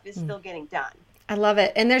that stuff is still getting done. I love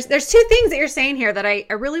it. And there's 2 things that you're saying here that I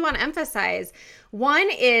really want to emphasize. One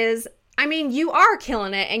is, I mean, you are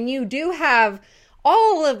killing it and you do have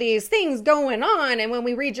all of these things going on. And when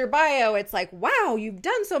we read your bio, it's like, wow, you've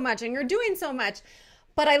done so much and you're doing so much.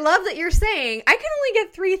 But I love that you're saying I can only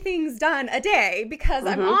get 3 things done a day, because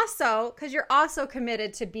you're also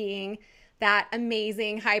committed to being that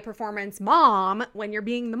amazing high performance mom when you're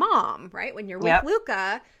being the mom, right? When you're with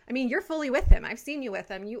Luca, I mean, you're fully with him. I've seen you with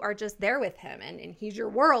him. You are just there with him, and he's your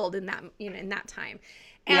world in that, you know, in that time.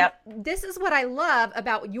 And this is what I love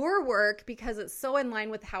about your work, because it's so in line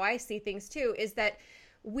with how I see things too, is that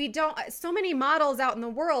so many models out in the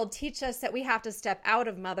world teach us that we have to step out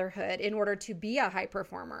of motherhood in order to be a high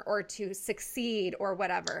performer or to succeed or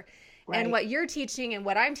whatever. Right. And what you're teaching and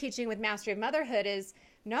what I'm teaching with Mastery of Motherhood is,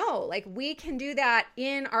 no, like, we can do that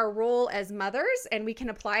in our role as mothers, and we can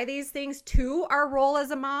apply these things to our role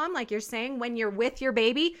as a mom. Like you're saying, when you're with your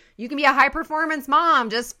baby, you can be a high performance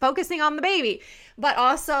mom just focusing on the baby. But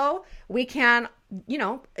also we can, you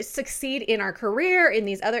know, succeed in our career, in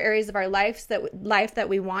these other areas of our life that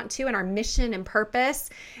we want to, and our mission and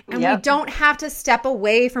purpose. And we don't have to step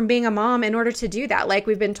away from being a mom in order to do that, like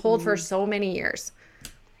we've been told for so many years.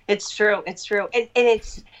 It's true. It's true. And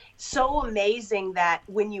it's so amazing that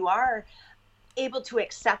when you are able to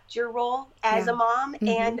accept your role as a mom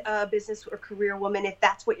and a business or career woman, if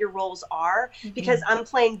that's what your roles are, because I'm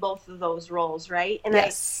playing both of those roles, right? And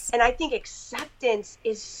I think acceptance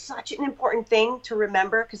is such an important thing to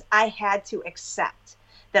remember, because I had to accept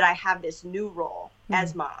that I have this new role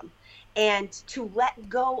as mom, and to let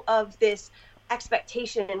go of this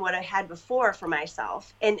expectation and what I had before for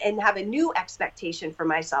myself, and have a new expectation for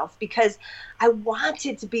myself, because I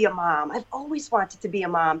wanted to be a mom. I've always wanted to be a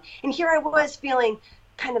mom. And here I was feeling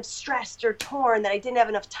kind of stressed or torn that I didn't have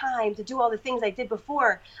enough time to do all the things I did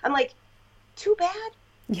before. I'm like, too bad.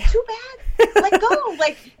 Yeah. Too bad. Let go.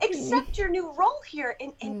 Like, accept your new role here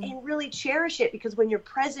and really cherish it, because when you're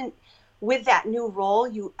present with that new role,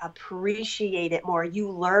 you appreciate it more, you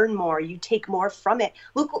learn more, you take more from it.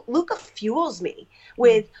 Luca fuels me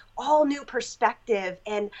with all new perspective,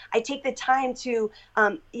 and I take the time to,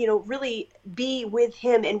 really be with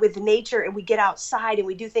him and with nature, and we get outside and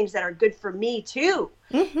we do things that are good for me too.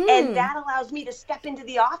 Mm-hmm. And that allows me to step into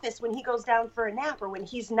the office when he goes down for a nap or when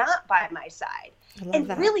he's not by my side, and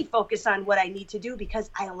really focus on what I need to do because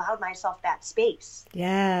I allowed myself that space.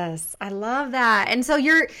 Yes, I love that. And so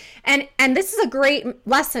and this is a great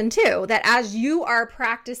lesson too, that as you are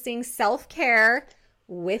practicing self-care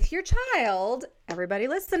with your child, everybody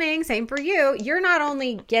listening, same for you, you're not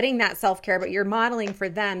only getting that self-care, but you're modeling for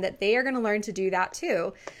them that they are going to learn to do that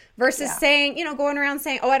too. Versus saying, going around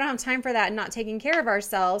saying, oh, I don't have time for that, and not taking care of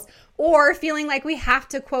ourselves, or feeling like we have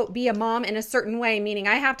to, quote, be a mom in a certain way, meaning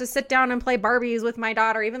I have to sit down and play Barbies with my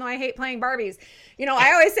daughter, even though I hate playing Barbies.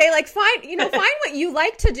 I always say, like, find what you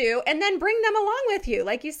like to do and then bring them along with you.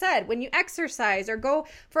 Like you said, when you exercise or go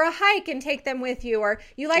for a hike and take them with you, or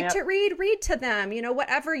you like to read to them,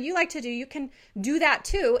 whatever you like to do, you can do that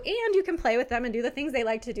too. And you can play with them and do the things they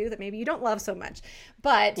like to do that maybe you don't love so much.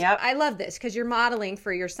 But I love this because you're modeling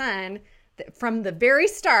for your son from the very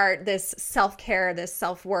start, this self-care, this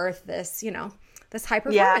self-worth, this, this high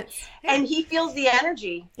performance. Yeah. And he feels the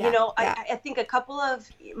energy. I think a couple of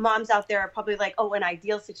moms out there are probably like, oh, an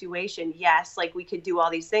ideal situation. Yes. Like we could do all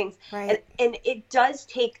these things. Right. And it does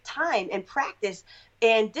take time and practice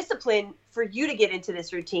and discipline for you to get into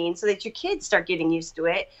this routine so that your kids start getting used to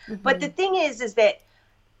it. Mm-hmm. But the thing is that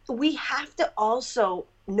we have to also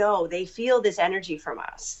know they feel this energy from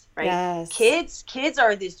us, right? Yes. Kids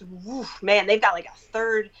are this, man, they've got like a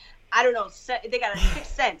third, I don't know, they got a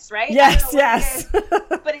sixth sense, right? Yes.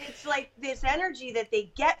 But it's like this energy that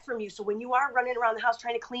they get from you. So when you are running around the house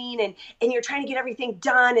trying to clean and you're trying to get everything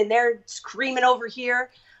done and they're screaming over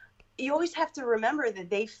here, you always have to remember that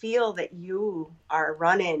they feel that you are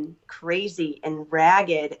running crazy and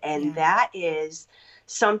ragged. And that is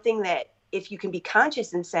something that if you can be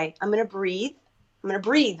conscious and say, I'm going to breathe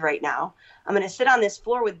right now. I'm going to sit on this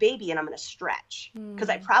floor with baby and I'm going to stretch because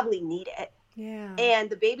I probably need it. Yeah. And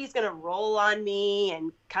the baby's going to roll on me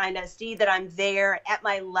and kind of see that I'm there at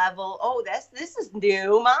my level. Oh, this is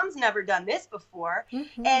new. Mom's never done this before.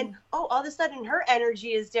 Mm-hmm. And all of a sudden her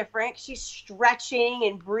energy is different. She's stretching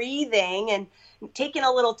and breathing and taking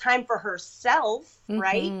a little time for herself,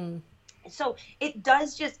 right? So it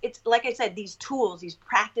does it's like I said, these tools, these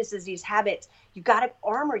practices, these habits, you got to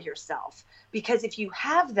armor yourself, because if you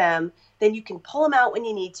have them, then you can pull them out when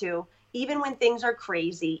you need to, even when things are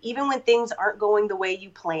crazy, even when things aren't going the way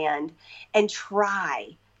you planned, and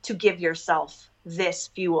try to give yourself this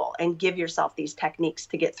fuel and give yourself these techniques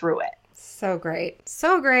to get through it. So great.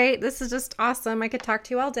 So great. This is just awesome. I could talk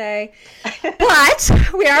to you all day, but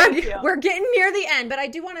we're getting near the end, but I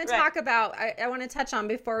do want to talk about, I want to touch on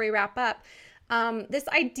before we wrap up, this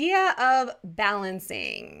idea of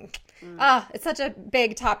balancing. It's such a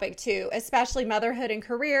big topic too, especially motherhood and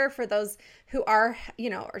career for those who are,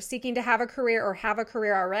 are seeking to have a career or have a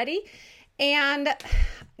career already. And,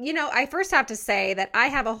 I first have to say that I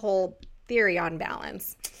have a whole theory on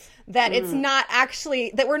balance, that it's not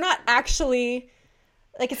actually, that we're not actually,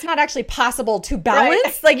 like, it's not actually possible to balance.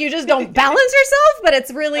 Right. Like, you just don't balance yourself, but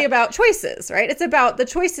it's really about choices, right? It's about the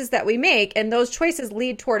choices that we make, and those choices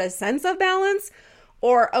lead toward a sense of balance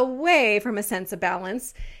or away from a sense of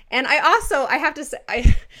balance. And I have to say,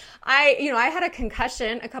 I had a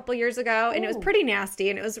concussion a couple years ago, and it was pretty nasty.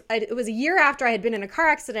 And it was a year after I had been in a car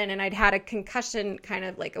accident, and I'd had a concussion, kind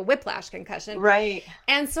of like a whiplash concussion. Right.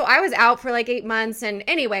 And so I was out for like 8 months. And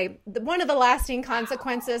anyway, one of the lasting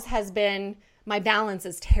consequences has been my balance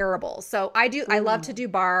is terrible. So I love to do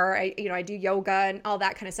barre. I do yoga and all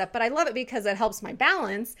that kind of stuff, but I love it because it helps my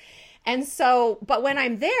balance. And so, but when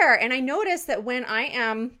I'm there, and I notice that when I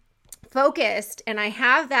am focused and I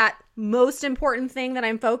have that most important thing that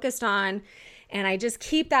I'm focused on, and I just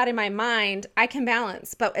keep that in my mind, I can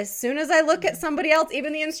balance. But as soon as I look at somebody else,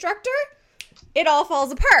 even the instructor, it all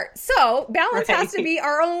falls apart. So balance has to be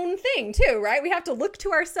our own thing too, right? We have to look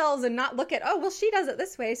to ourselves and not look at, oh, well, she does it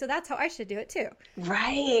this way, so that's how I should do it too.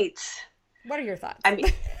 Right. What are your thoughts? I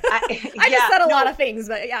mean, I just said a lot of things,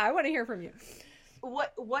 but yeah, I want to hear from you.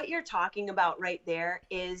 What you're talking about right there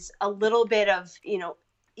is a little bit of,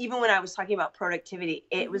 even when I was talking about productivity,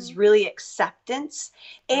 it was really acceptance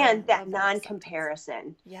and that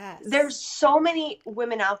non-comparison. Yes. There's so many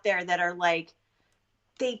women out there that are like,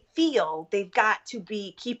 they feel they've got to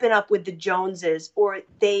be keeping up with the Joneses, or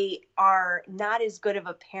they are not as good of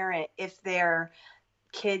a parent if their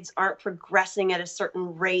kids aren't progressing at a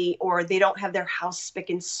certain rate, or they don't have their house spick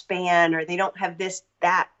and span, or they don't have this,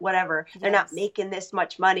 that, whatever. Yes. They're not making this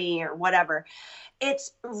much money or whatever.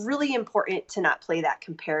 It's really important to not play that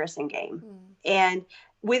comparison game. And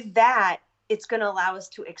with that, it's going to allow us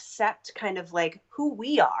to accept kind of like who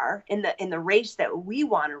we are in the race that we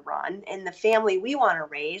want to run, and the family we want to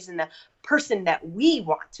raise, and the person that we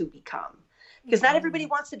want to become. Because not everybody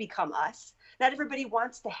wants to become us. Not everybody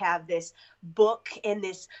wants to have this book and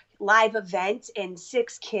this live event and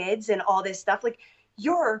 6 kids and all this stuff. Like,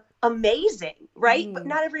 you're amazing, right? But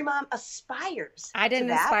not every mom aspires. I didn't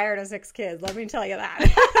to that. aspire to 6 kids. Let me tell you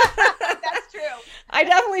that. That's true. I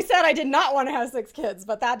definitely said I did not want to have 6 kids,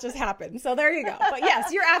 but that just happened. So there you go. But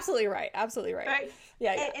yes, you're absolutely right. Absolutely right. Right.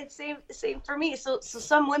 Yeah. And same for me. So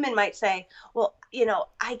some women might say, well,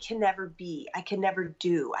 I can never be, I can never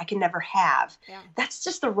do, I can never have. Yeah. That's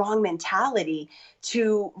just the wrong mentality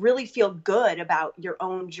to really feel good about your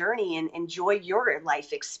own journey and enjoy your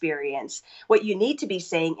life experience. What you need to be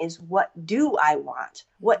saying is, what do I want?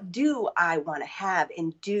 What do I want to have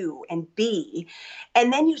and do and be?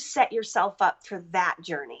 And then you set yourself up for that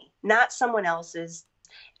journey, not someone else's.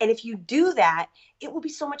 And if you do that, it will be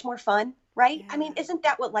so much more fun. Right? Yeah. I mean, isn't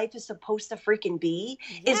that what life is supposed to freaking be?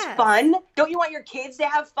 Yes. Is fun? Don't you want your kids to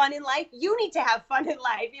have fun in life? You need to have fun in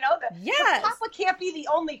life. The papa can't be the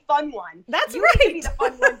only fun one. That's you right. Need to be the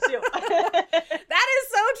fun one too. That is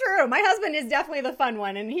so true. My husband is definitely the fun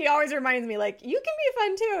one, and he always reminds me, like, you can be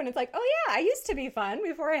fun too. And it's like, oh yeah, I used to be fun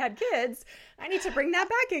before I had kids. I need to bring that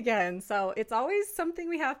back again. So it's always something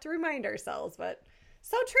we have to remind ourselves, but.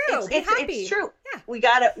 So true. It's true. Yeah. We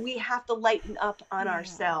have to lighten up on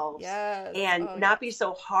ourselves and not be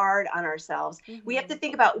so hard on ourselves. Mm-hmm. We have to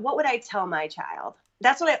think about, what would I tell my child?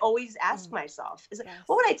 That's what I always ask myself.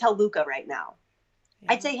 What would I tell Luca right now?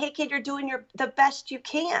 Yeah. I'd say, hey kid, you're doing the best you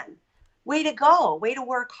can. Way to go. Way to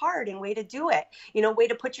work hard and way to do it. Way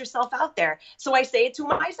to put yourself out there. So I say it to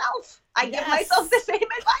myself. I give myself the same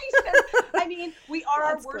advice. I mean, we are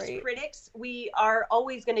our worst critics. We are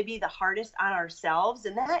always going to be the hardest on ourselves,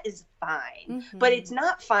 and that is fine. Mm-hmm. But it's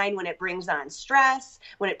not fine when it brings on stress,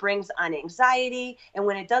 when it brings on anxiety, and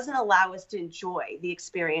when it doesn't allow us to enjoy the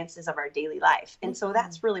experiences of our daily life. And so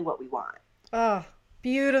that's really what we want. Oh,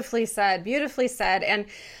 beautifully said. Beautifully said. And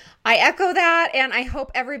I echo that, and I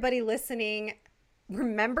hope everybody listening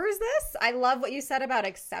remembers this. I love what you said about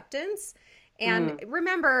acceptance. And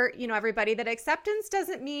remember, everybody, that acceptance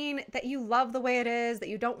doesn't mean that you love the way it is, that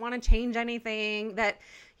you don't want to change anything, that,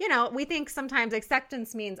 we think sometimes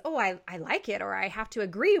acceptance means, oh, I like it, or I have to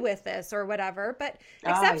agree with this or whatever. But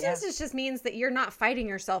acceptance just means that you're not fighting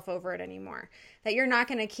yourself over it anymore, that you're not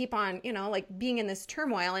going to keep on, being in this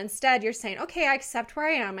turmoil. Instead, you're saying, okay, I accept where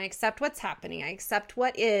I am. I accept what's happening. I accept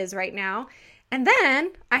what is right now. And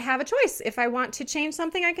then I have a choice. If I want to change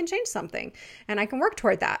something, I can change something and I can work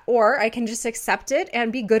toward that. Or I can just accept it and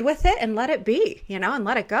be good with it and let it be, and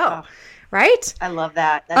let it go. Oh, right? I love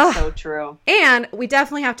that. That's so true. And we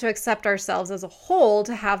definitely have to accept ourselves as a whole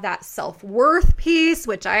to have that self-worth piece,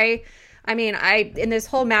 which I in this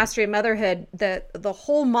whole Mastery of Motherhood, the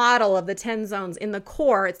whole model of the 10 zones in the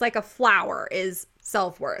core, it's like a flower is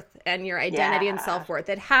self-worth and your identity and self-worth.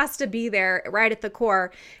 It has to be there right at the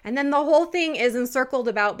core. And then the whole thing is encircled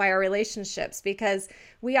about by our relationships, because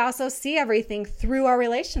we also see everything through our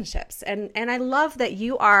relationships. And I love that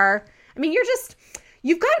you've got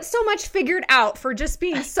so much figured out for just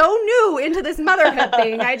being so new into this motherhood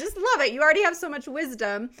thing. I just love it. You already have so much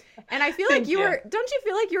wisdom. And I feel like don't you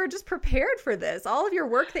feel like you were just prepared for this? All of your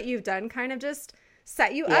work that you've done kind of just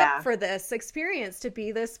set you up for this experience to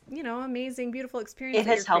be this, amazing, beautiful experience. It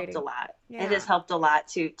has helped a lot. Yeah. It has helped a lot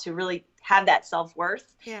to really have that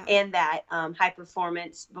self-worth and that high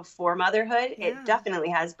performance before motherhood. Yeah. It definitely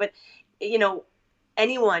has. But,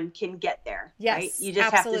 anyone can get there. Yes, right? You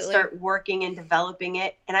just have to start working and developing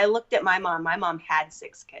it. And I looked at my mom. My mom had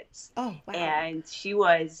 6 kids. Oh, wow. And she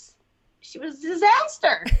was a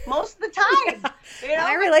disaster most of the time.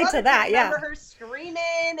 I relate to that. I remember her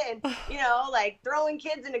screaming and, throwing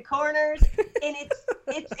kids into corners. And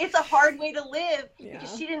it's a hard way to live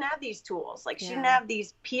because she didn't have these tools. She didn't have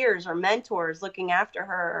these peers or mentors looking after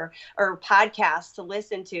her or podcasts to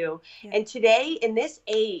listen to. Yeah. And today, in this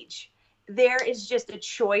age, there is just a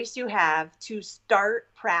choice you have to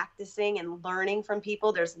start practicing and learning from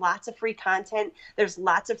people. There's lots of free content. There's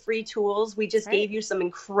lots of free tools. We just gave you some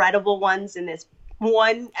incredible ones in this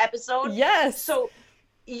one episode. Yes. So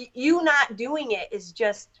you not doing it is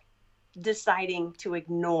just deciding to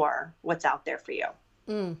ignore what's out there for you.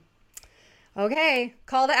 Okay,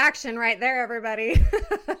 call to action right there, everybody.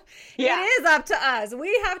 Yeah. It is up to us.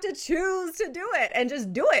 We have to choose to do it and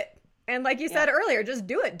just do it. And like you said earlier, just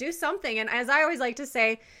do it. Do something. And as I always like to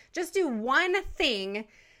say, just do one thing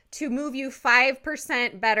to move you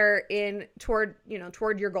 5% better toward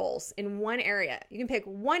your goals in one area. You can pick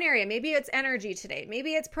one area. Maybe it's energy today.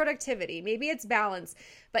 Maybe it's productivity. Maybe it's balance.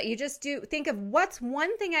 But you just think of what's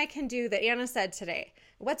one thing I can do that Anna said today.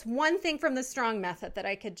 What's one thing from the Strong Method that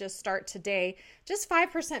I could just start today, just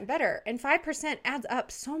 5% better? And 5% adds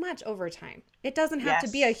up so much over time. It doesn't have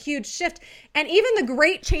to be a huge shift. And even the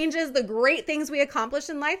great changes, the great things we accomplish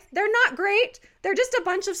in life, they're not great. They're just a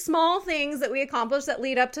bunch of small things that we accomplish that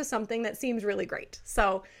lead up to something that seems really great.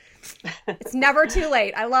 So it's never too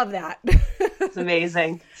late. I love that. It's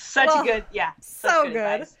amazing. Such a good, so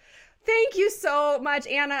good. Advice. Thank you so much,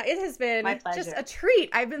 Anna. It has been just a treat.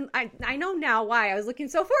 I know now why I was looking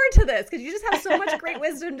so forward to this, because you just have so much great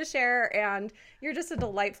wisdom to share, and you're just a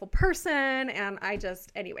delightful person. And I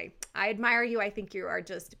admire you. I think you are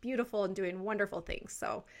just beautiful and doing wonderful things.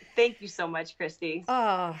 So thank you so much, Christy.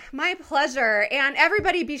 Oh, my pleasure. And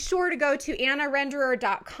everybody be sure to go to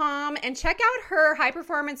AnnaRenderer.com and check out her High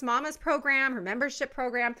Performance Mamas program, her membership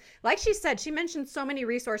program. Like she said, she mentioned so many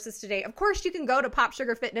resources today. Of course, you can go to Pop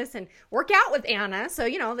Sugar Fitness and work out with Anna. So,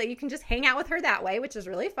 that you can just hang out with her that way, which is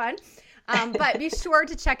really fun. But be sure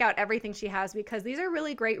to check out everything she has, because these are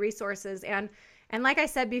really great resources. And like I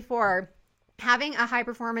said before, having a high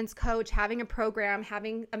performance coach, having a program,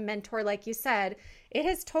 having a mentor, like you said, it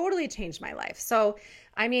has totally changed my life. So,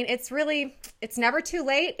 it's never too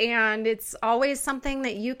late, and it's always something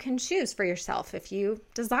that you can choose for yourself if you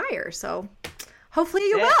desire. So hopefully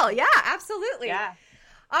you will. Yeah, absolutely. Yeah.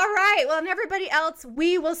 All right. Well, and everybody else,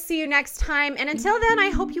 we will see you next time. And until then, I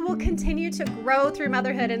hope you will continue to grow through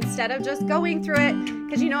motherhood instead of just going through it,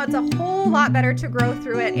 because it's a whole lot better to grow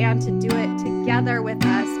through it and to do it together with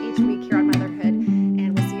us each week here on Motherhood.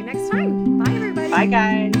 And we'll see you next time. Bye, everybody. Bye,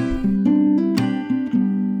 guys.